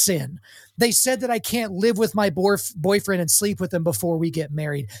letting me sin. They said that I can't live with my boyfriend and sleep with him before we get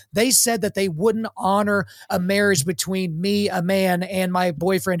married. They said that they wouldn't honor a marriage between me, a man, and my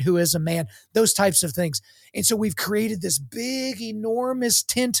boyfriend who is a man, those types of things. And so we've created this big, enormous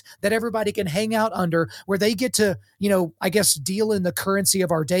tent that everybody can hang out under where they get to, deal in the currency of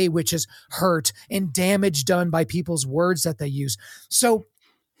our day, which is hurt and damage done by people's words that they use. So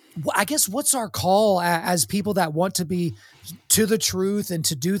I guess what's our call as people that want to be to the truth and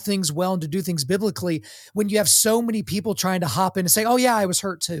to do things well and to do things biblically when you have so many people trying to hop in and say, oh yeah, I was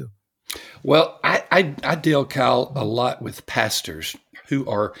hurt too? Well, I deal, Kyle, a lot with pastors who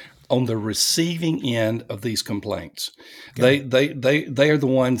are on the receiving end of these complaints. Okay. They are the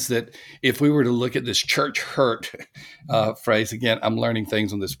ones that, if we were to look at this church hurt phrase, again, I'm learning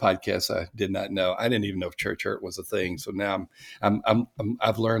things on this podcast I did not know. I didn't even know if church hurt was a thing. So now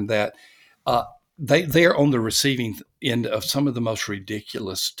I've learned that. They are on the receiving end of some of the most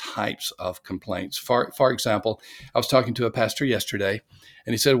ridiculous types of complaints. For example, I was talking to a pastor yesterday,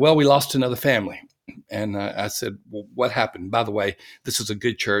 and he said, well, we lost another family. And I said, well, what happened? By the way, this is a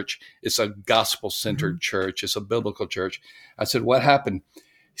good church. It's a gospel-centered church. It's a biblical church. I said, what happened?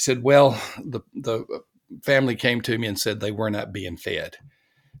 He said, well, the family came to me and said they were not being fed.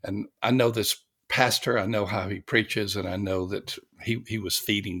 And I know this pastor. I know how he preaches, and I know that he was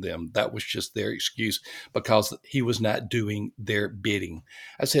feeding them. That was just their excuse because he was not doing their bidding.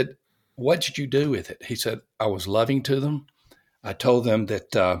 I said, what did you do with it? He said, I was loving to them. I told them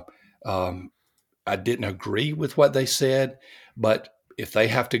that I didn't agree with what they said, but if they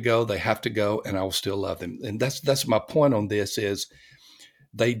have to go, they have to go, and I will still love them. And that's my point on this is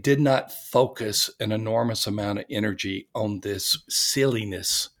they did not focus an enormous amount of energy on this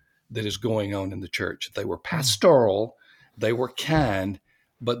silliness that is going on in the church. They were pastoral, they were kind,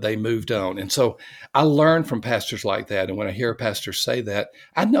 but they moved on. And so I learned from pastors like that. And when I hear a pastor say that,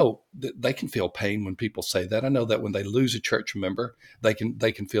 I know that they can feel pain when people say that. I know that when they lose a church member, they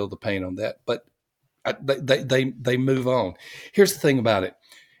can feel the pain on that. But they move on. Here's the thing about it.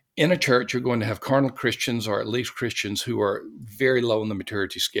 In a church, you're going to have carnal Christians, or at least Christians who are very low on the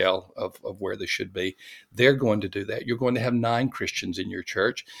maturity scale of where they should be. They're going to do that. You're going to have 9 Christians in your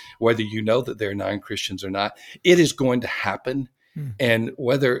church, whether you know that they're 9 Christians or not. It is going to happen. And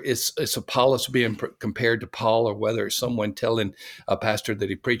whether it's Apollos being compared to Paul, or whether it's someone telling a pastor that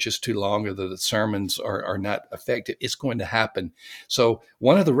he preaches too long or that the sermons are not effective, it's going to happen. So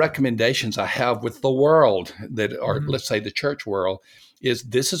one of the recommendations I have with the world that are, let's say, the church world, is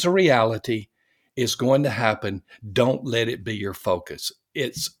this is a reality. It's going to happen. Don't let it be your focus.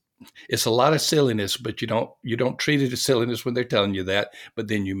 It's a lot of silliness, but you don't treat it as silliness when they're telling you that, but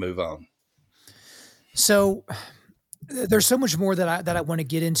then you move on. So there's so much more that I want to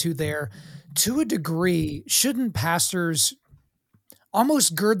get into there. To a degree, shouldn't pastors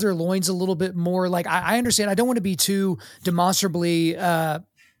almost gird their loins a little bit more? Like I understand, I don't want to be too demonstrably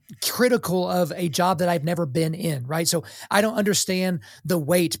critical of a job that I've never been in, right? So I don't understand the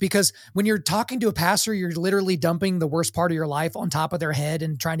weight, because when you're talking to a pastor, you're literally dumping the worst part of your life on top of their head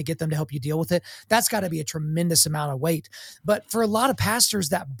and trying to get them to help you deal with it. That's got to be a tremendous amount of weight. But for a lot of pastors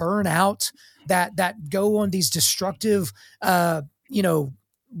that burn out, that go on these destructive,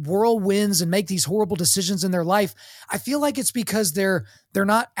 whirlwinds and make these horrible decisions in their life, I feel like it's because they're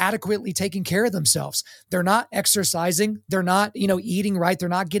not adequately taking care of themselves. They're not exercising. They're not, eating right. They're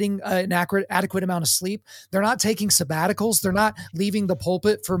not getting an adequate amount of sleep. They're not taking sabbaticals. They're not leaving the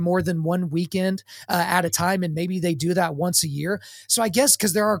pulpit for more than one weekend at a time. And maybe they do that once a year. So I guess,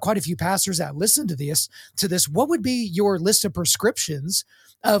 because there are quite a few pastors that listen to this, what would be your list of prescriptions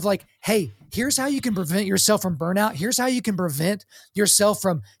of like, hey, here's how you can prevent yourself from burnout. Here's how you can prevent yourself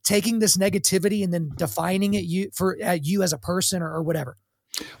from taking this negativity and then defining it you as a person or whatever.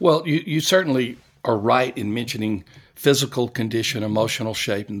 Well, you certainly are right in mentioning physical condition, emotional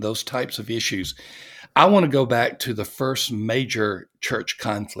shape, and those types of issues. I want to go back to the first major church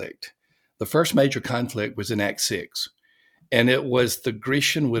conflict. The first major conflict was in Acts 6, and it was the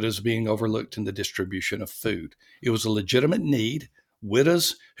Grecian widows being overlooked in the distribution of food. It was a legitimate need.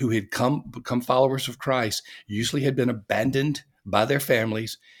 Widows who had become followers of Christ usually had been abandoned by their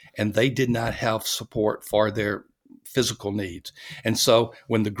families, and they did not have support for their physical needs. And so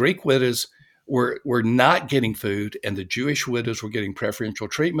when the Greek widows were not getting food and the Jewish widows were getting preferential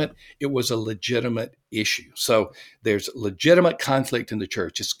treatment, it was a legitimate issue. So there's legitimate conflict in the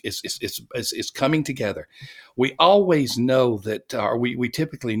church. It's coming together. We always know that, or we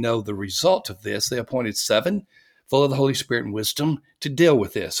typically know the result of this. They appointed 7 full of the Holy Spirit and wisdom to deal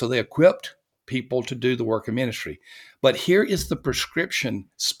with this. So they equipped people to do the work of ministry. But here is the prescription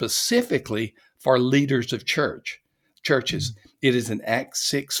specifically for leaders of churches. It is in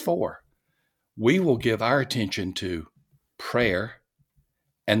Acts 6:4. We will give our attention to prayer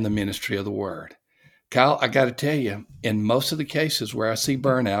and the ministry of the word. Kyle, I got to tell you, in most of the cases where I see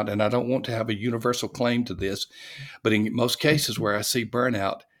burnout, and I don't want to have a universal claim to this, but in most cases where I see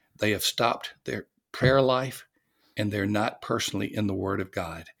burnout, they have stopped their prayer life and they're not personally in the Word of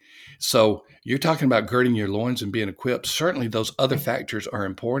God. So you're talking about girding your loins and being equipped. Certainly those other factors are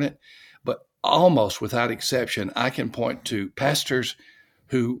important, but almost without exception, I can point to pastors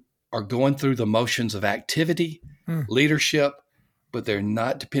who are going through the motions of activity, leadership, but they're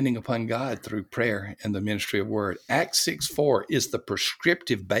not depending upon God through prayer and the ministry of word. Acts 6:4 is the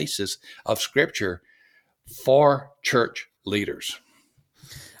prescriptive basis of Scripture for church leaders.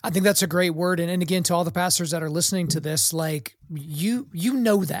 I think that's a great word. And again, to all the pastors that are listening to this, like you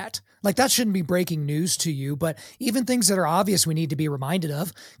know that. Like that shouldn't be breaking news to you, but even things that are obvious we need to be reminded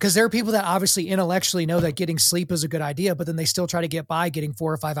of, because there are people that obviously intellectually know that getting sleep is a good idea, but then they still try to get by getting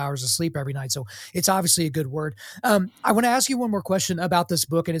 4 or 5 hours of sleep every night. So it's obviously a good word. I want to ask you one more question about this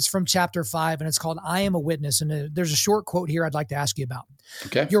book, and it's from chapter 5, and it's called I Am a Witness. And there's a short quote here I'd like to ask you about.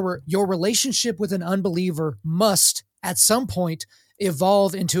 Okay. Your relationship with an unbeliever must at some point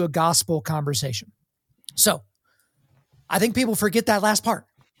evolve into a gospel conversation. So I think people forget that last part.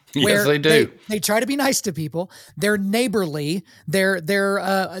 Yes, they do. They try to be nice to people. They're neighborly. They're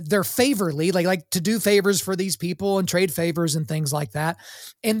favorly, like to do favors for these people and trade favors and things like that.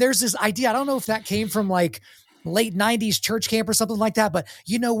 And there's this idea, I don't know if that came from like late 90s church camp or something like that, but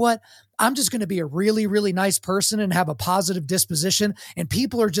you know what? I'm just going to be a really, really nice person and have a positive disposition. And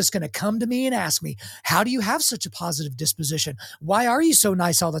people are just going to come to me and ask me, how do you have such a positive disposition? Why are you so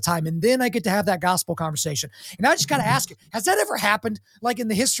nice all the time? And then I get to have that gospel conversation. And I just got to ask you, has that ever happened? Like in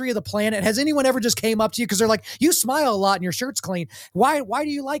the history of the planet, has anyone ever just came up to you? Cause they're like, you smile a lot and your shirt's clean. Why do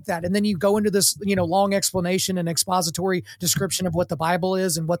you like that? And then you go into this, long explanation and expository description of what the Bible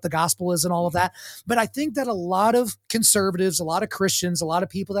is and what the gospel is and all of that. But I think that a lot of conservatives, a lot of Christians, a lot of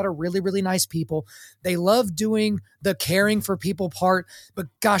people that are really, really nice people, they love doing the caring for people part, but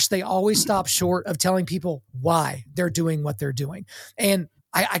gosh, they always stop short of telling people why they're doing what they're doing. And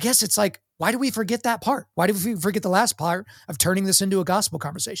I guess it's like, why do we forget that part? Why do we forget the last part of turning this into a gospel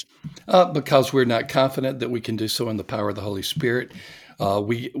conversation? Because we're not confident that we can do so in the power of the Holy Spirit.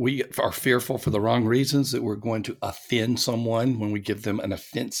 We are fearful for the wrong reasons that we're going to offend someone when we give them an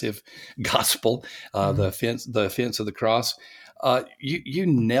offensive gospel, the offense of the cross. You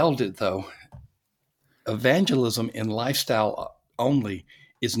nailed it, though. Evangelism and lifestyle only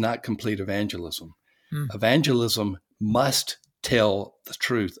is not complete evangelism. Mm. Evangelism must tell the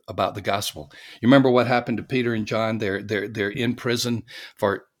truth about the gospel. You remember what happened to Peter and John? They're in prison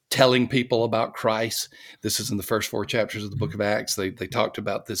for telling people about Christ. This is in the first 4 chapters of the book of Acts. They talked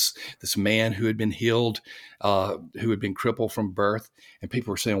about this man who had been healed, who had been crippled from birth. And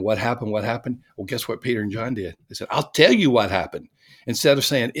people were saying, what happened? What happened? Well, guess what Peter and John did? They said, I'll tell you what happened. Instead of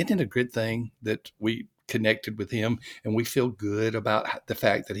saying, isn't it a good thing that we connected with him and we feel good about the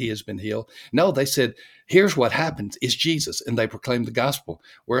fact that he has been healed? No, they said, here's what happens. It's Jesus. And they proclaimed the gospel.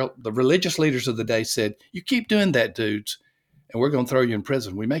 Well, the religious leaders of the day said, you keep doing that, dudes, and we're going to throw you in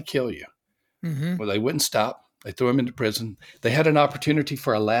prison. We may kill you. Mm-hmm. Well, they wouldn't stop. They threw him into prison. They had an opportunity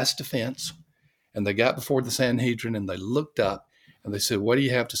for a last defense, and they got before the Sanhedrin, and they looked up, and they said, what do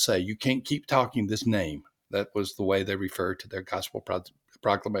you have to say? You can't keep talking this name. That was the way they referred to their gospel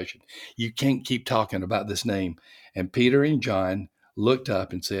proclamation. You can't keep talking about this name. And Peter and John looked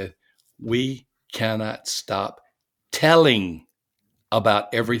up and said, we cannot stop telling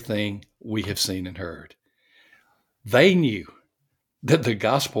about everything we have seen and heard. They knew that the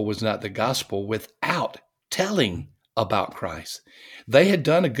gospel was not the gospel without telling about Christ. They had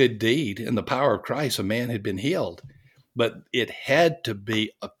done a good deed in the power of Christ. A man had been healed, but it had to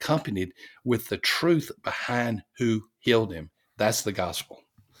be accompanied with the truth behind who healed him. That's the gospel.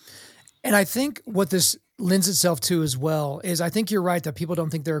 And I think what this lends itself to as well is, I think you're right that people don't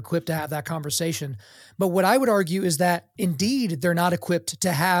think they're equipped to have that conversation. But what I would argue is that indeed they're not equipped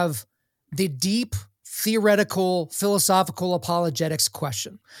to have the deep theoretical, philosophical apologetics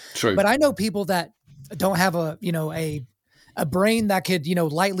question. True. But I know people that don't have a brain that could,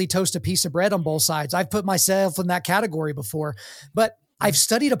 lightly toast a piece of bread on both sides. I've put myself in that category before, but I've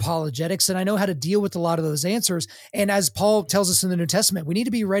studied apologetics and I know how to deal with a lot of those answers. And as Paul tells us in the New Testament, we need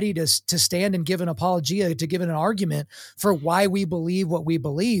to be ready to stand and give an apologia, to give an argument for why we believe what we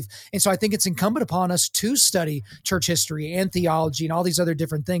believe. And so I think it's incumbent upon us to study church history and theology and all these other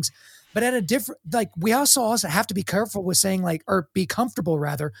different things. But at a different, we also have to be careful with saying or be comfortable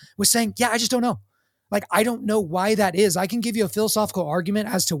rather with saying, yeah, I just don't know. I don't know why that is. I can give you a philosophical argument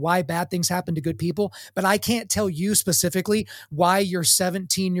as to why bad things happen to good people, but I can't tell you specifically why your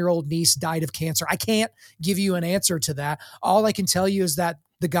 17-year-old niece died of cancer. I can't give you an answer to that. All I can tell you is that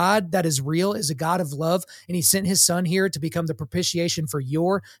the God that is real is a God of love, and he sent his son here to become the propitiation for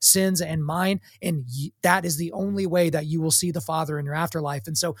your sins and mine. And that is the only way that you will see the Father in your afterlife.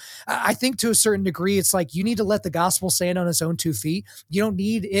 And so I think to a certain degree, it's you need to let the gospel stand on its own 2 feet. You don't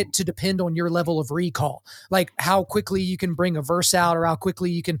need it to depend on your level of recall, how quickly you can bring a verse out or how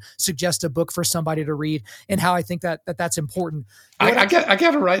quickly you can suggest a book for somebody to read, and how I think that's important. I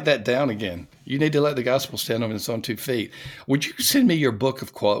got to write that down again. You need to let the gospel stand on its own 2 feet. Would you send me your book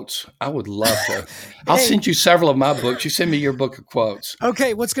of quotes? I would love to. I'll send you several of my books. You send me your book of quotes.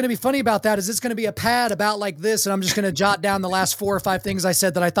 Okay. What's going to be funny about that is it's going to be a pad about this, and I'm just going to jot down the last 4 or 5 things I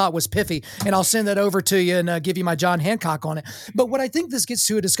said that I thought was pithy, and I'll send that over to you and give you my John Hancock on it. But what I think this gets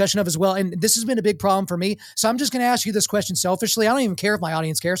to a discussion of as well, and this has been a big problem for me, so I'm just going to ask you this question selfishly. I don't even care if my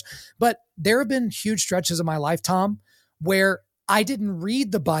audience cares, but there have been huge stretches of my life, Tom, where I didn't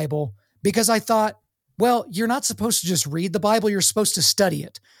read the Bible because I thought, well, you're not supposed to just read the Bible. You're supposed to study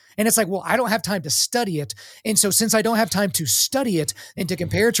it. And it's well, I don't have time to study it. And so since I don't have time to study it and to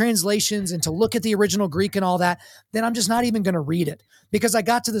compare translations and to look at the original Greek and all that, then I'm just not even going to read it, because I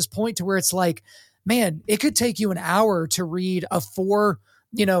got to this point to where it's man, it could take you an hour to read a 4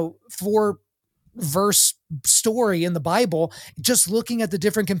 verse story in the Bible, just looking at the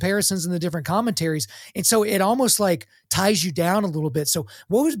different comparisons and the different commentaries. And so it almost ties you down a little bit. So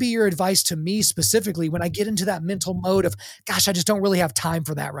what would be your advice to me specifically when I get into that mental mode of, gosh, I just don't really have time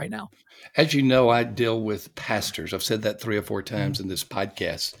for that right now? As you know, I deal with pastors. I've said that 3 or 4 times in this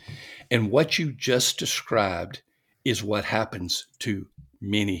podcast. And what you just described is what happens to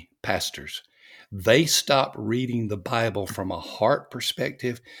many pastors. They stop reading the Bible from a heart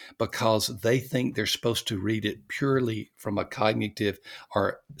perspective because they think they're supposed to read it purely from a cognitive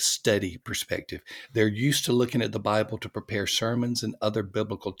or study perspective. They're used to looking at the Bible to prepare sermons and other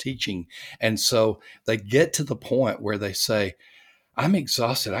biblical teaching. And so they get to the point where they say, I'm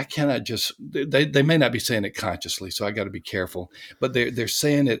exhausted. I cannot just, they may not be saying it consciously, so I got to be careful, but they're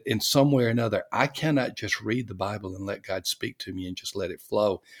saying it in some way or another. I cannot just read the Bible and let God speak to me and just let it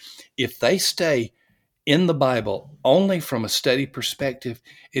flow. If they stay in the Bible only from a study perspective,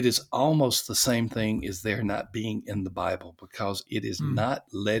 it is almost the same thing as there not being in the Bible, because it is not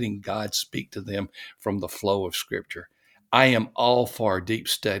letting God speak to them from the flow of Scripture. I am all for deep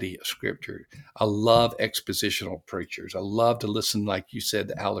study of Scripture. I love expositional preachers. I love to listen, like you said,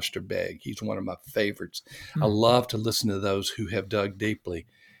 to Alistair Begg. He's one of my favorites. I Mm. love to listen to those who have dug deeply.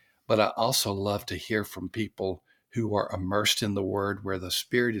 But I also love to hear from people who are immersed in the Word, where the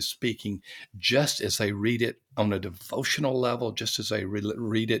Spirit is speaking just as they read it on a devotional level, just as they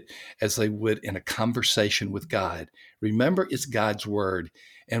read it as they would in a conversation with God. Remember, it's God's Word.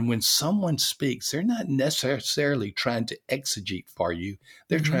 And when someone speaks, they're not necessarily trying to exegete for you,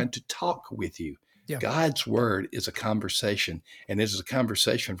 they're Mm-hmm. trying to talk with you. Yeah. God's Word is a conversation, and it is a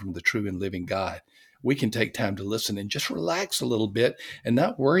conversation from the true and living God. We can take time to listen and just relax a little bit and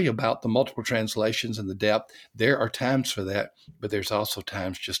not worry about the multiple translations and the depth. There are times for that, but there's also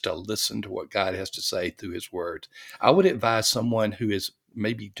times just to listen to what God has to say through his words. I would advise someone who is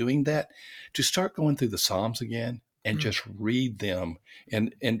maybe doing that to start going through the Psalms again and Mm. just read them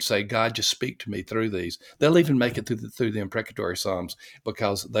and say, God, just speak to me through these. They'll even make it through the imprecatory Psalms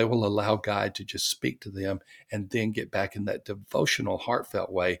because they will allow God to just speak to them and then get back in that devotional,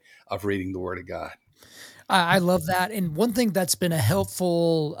 heartfelt way of reading the Word of God. I love that. And one thing that's been a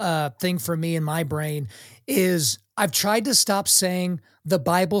helpful thing for me in my brain is I've tried to stop saying the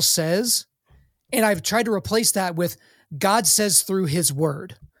Bible says, and I've tried to replace that with God says through his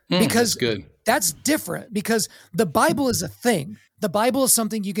word, That's because good. that's different, because the Bible is a thing. The Bible is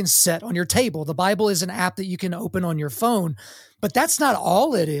something you can set on your table. The Bible is an app that you can open on your phone, but that's not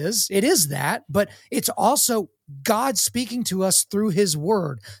all it is. It is that, but it's also God speaking to us through his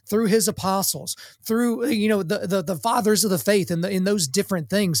word, through his apostles, through, the fathers of the faith and in those different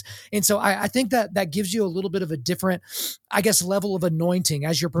things. And so I think that gives you a little bit of a different, I guess, level of anointing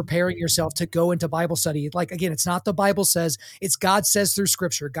as you're preparing yourself to go into Bible study. Like, again, it's not the Bible says, it's God says through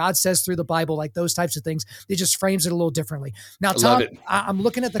scripture, God says through the Bible, like those types of things. It just frames it a little differently. Now, Tom, I'm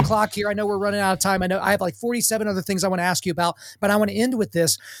looking at the clock here. I know we're running out of time. I know I have like 47 other things I want to ask you about, but I want to end with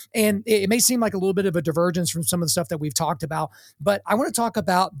this. And it may seem like a little bit of a divergence from some of the stuff that we've talked about, but I want to talk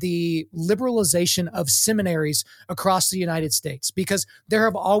about the liberalization of seminaries across the United States, because there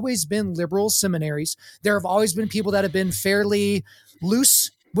have always been liberal seminaries. There have always been people that have been fairly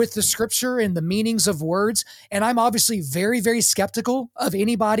loose with the scripture and the meanings of words. And I'm obviously very, very skeptical of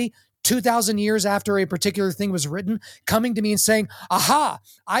anybody 2,000 years after a particular thing was written coming to me and saying, aha,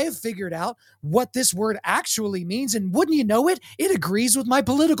 I have figured out what this word actually means. And wouldn't you know it? It agrees with my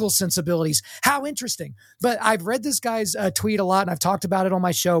political sensibilities. How interesting. But I've read this guy's tweet a lot, and I've talked about it on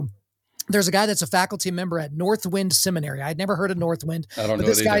my show. There's a guy that's a faculty member at Northwind Seminary. I'd never heard of Northwind. I don't know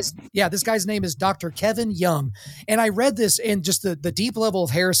this guy's name is Dr. Kevin Young. And I read this, and just the deep level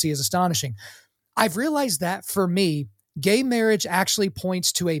of heresy is astonishing. I've realized that for me, gay marriage actually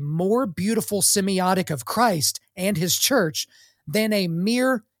points to a more beautiful semiotic of Christ and his church than a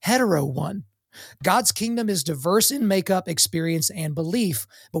mere hetero one. God's kingdom is diverse in makeup, experience, and belief,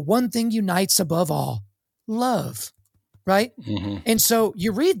 but one thing unites above all: love. Right? Mm-hmm. And so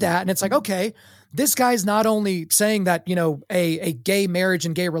you read that and it's like, okay, this guy's not only saying that, a gay marriage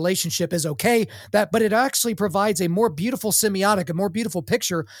and gay relationship is okay, but it actually provides a more beautiful semiotic, a more beautiful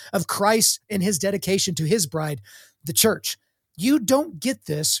picture of Christ and his dedication to his bride, the church. You don't get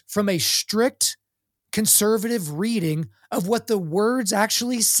this from a strict conservative reading of what the words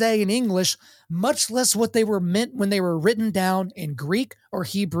actually say in English, much less what they were meant when they were written down in Greek or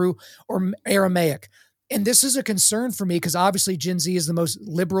Hebrew or Aramaic. And this is a concern for me because obviously Gen Z is the most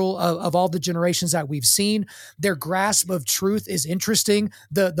liberal of all the generations that we've seen. Their grasp of truth is interesting.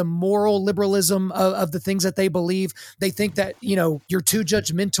 The moral liberalism of the things that they believe. They think that, you're too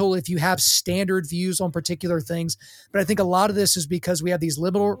judgmental if you have standard views on particular things. But I think a lot of this is because we have these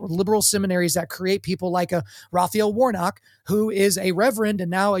liberal seminaries that create people like a Raphael Warnock, who is a reverend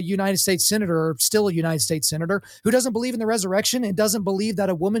and now a United States senator, or still a United States senator, who doesn't believe in the resurrection and doesn't believe that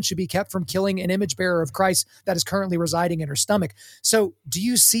a woman should be kept from killing an image bearer of Christ that is currently residing in her stomach. So do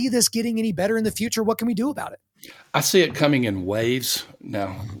you see this getting any better in the future? What can we do about it? I see it coming in waves. Now,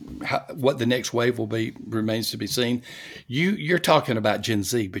 what the next wave will be remains to be seen. You're talking about Gen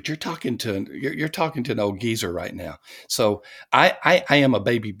Z, but you're talking to an old geezer right now. So I am a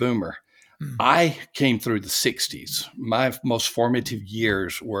baby boomer. I came through the 60s. My most formative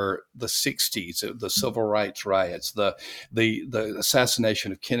years were the 60s, the civil rights riots, the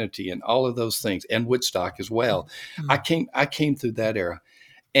assassination of Kennedy, and all of those things, and Woodstock as well. I came through that era,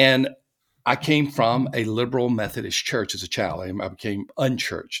 and I came from a liberal Methodist church as a child. I became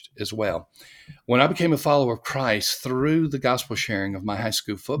unchurched as well. When I became a follower of Christ through the gospel sharing of my high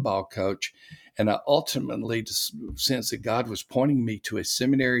school football coach, and I ultimately sensed that God was pointing me to a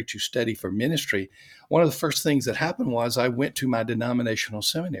seminary to study for ministry, one of the first things that happened was I went to my denominational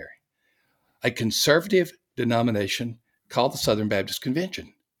seminary, a conservative denomination called the Southern Baptist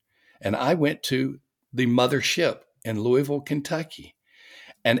Convention. And I went to the mothership in Louisville, Kentucky.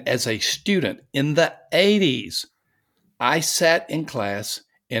 And as a student in the 80s, I sat in class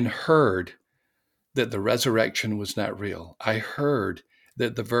and heard that the resurrection was not real. I heard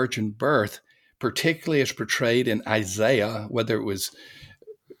that the virgin birth, particularly as portrayed in Isaiah, whether it was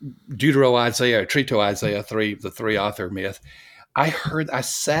Deutero-Isaiah or Trito-Isaiah, the three author myth, I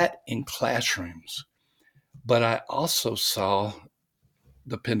sat in classrooms, but I also saw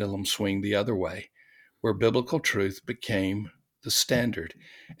the pendulum swing the other way, where biblical truth became the standard.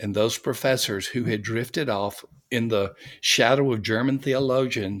 And those professors who had drifted off in the shadow of German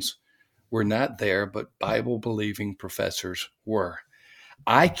theologians were not there, but Bible-believing professors were.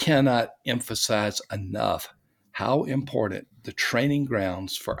 I cannot emphasize enough how important the training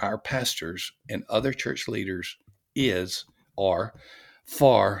grounds for our pastors and other church leaders are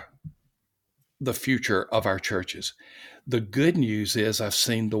for the future of our churches. The good news is I've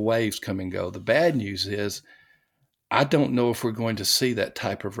seen the waves come and go. The bad news is I don't know if we're going to see that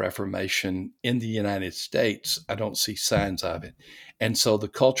type of reformation in the United States. I don't see signs of it. And so the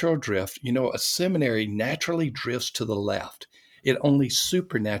cultural drift, a seminary naturally drifts to the left. It only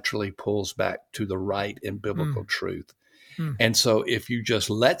supernaturally pulls back to the right in biblical truth. And so if you just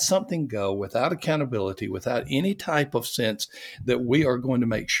let something go without accountability, without any type of sense that we are going to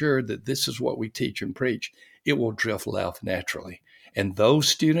make sure that this is what we teach and preach, it will drift left naturally. And those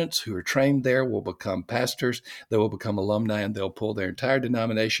students who are trained there will become pastors, they will become alumni, and they'll pull their entire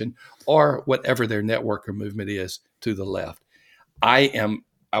denomination or whatever their network or movement is to the left. I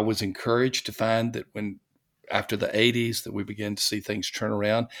was encouraged to find that after the 80s that we began to see things turn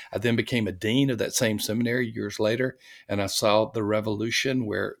around. I then became a dean of that same seminary years later, and I saw the revolution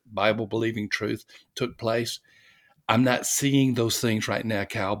where Bible-believing truth took place. I'm not seeing those things right now,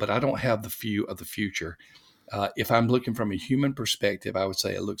 Cal, but I don't have the view of the future. If I'm looking from a human perspective, I would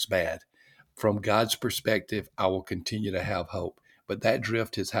say it looks bad. From God's perspective, I will continue to have hope. But that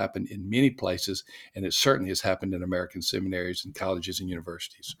drift has happened in many places, and it certainly has happened in American seminaries and colleges and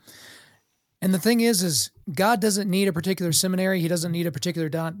universities. And the thing is God doesn't need a particular seminary. He doesn't need a particular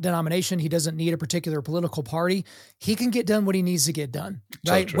denomination. He doesn't need a particular political party. He can get done what he needs to get done,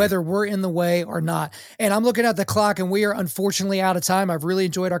 right? So whether we're in the way or not. And I'm looking at the clock, and we are unfortunately out of time. I've really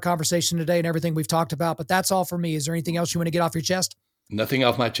enjoyed our conversation today and everything we've talked about, but that's all for me. Is there anything else you want to get off your chest? Nothing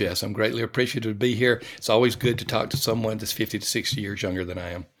off my chest. I'm greatly appreciative to be here. It's always good to talk to someone that's 50 to 60 years younger than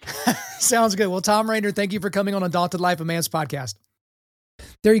I am. Sounds good. Well, Thom Rainer, thank you for coming on Undaunted Life of Man's podcast.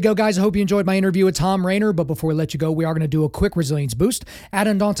 There you go, guys. I hope you enjoyed my interview with Thom Rainer, but before we let you go, we are going to do a quick resilience boost. At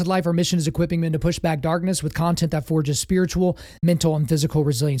Undaunted Life, our mission is equipping men to push back darkness with content that forges spiritual, mental, and physical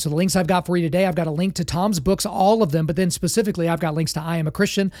resilience. So the links I've got for you today, I've got a link to Tom's books, all of them, but then specifically I've got links to I Am a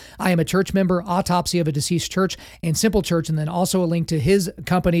Christian, I Am a Church Member, Autopsy of a Deceased Church, and Simple Church, and then also a link to his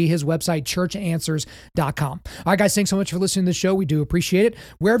company, his website, churchanswers.com. All right, guys, thanks so much for listening to the show. We do appreciate it.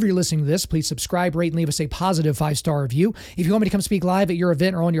 Wherever you're listening to this, please subscribe, rate, and leave us a positive 5-star review. If you want me to come speak live at your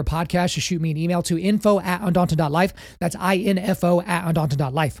event or on your podcast, just shoot me an email to info@undaunted.life. That's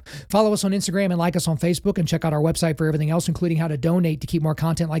info@undaunted.life. Follow us on Instagram and like us on Facebook, and check out our website for everything else, including how to donate to keep more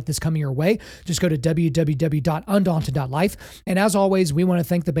content like this coming your way. Just go to www.undaunted.life. And as always, we want to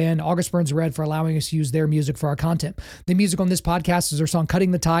thank the band August Burns Red for allowing us to use their music for our content. The music on this podcast is their song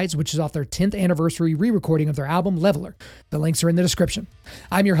Cutting the Tides, which is off their 10th anniversary re-recording of their album Leveler. The links are in the description.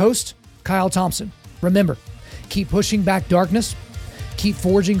 I'm your host, Kyle Thompson. Remember, keep pushing back darkness. Keep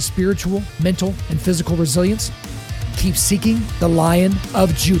forging spiritual, mental, and physical resilience. Keep seeking the Lion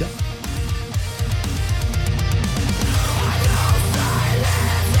of Judah.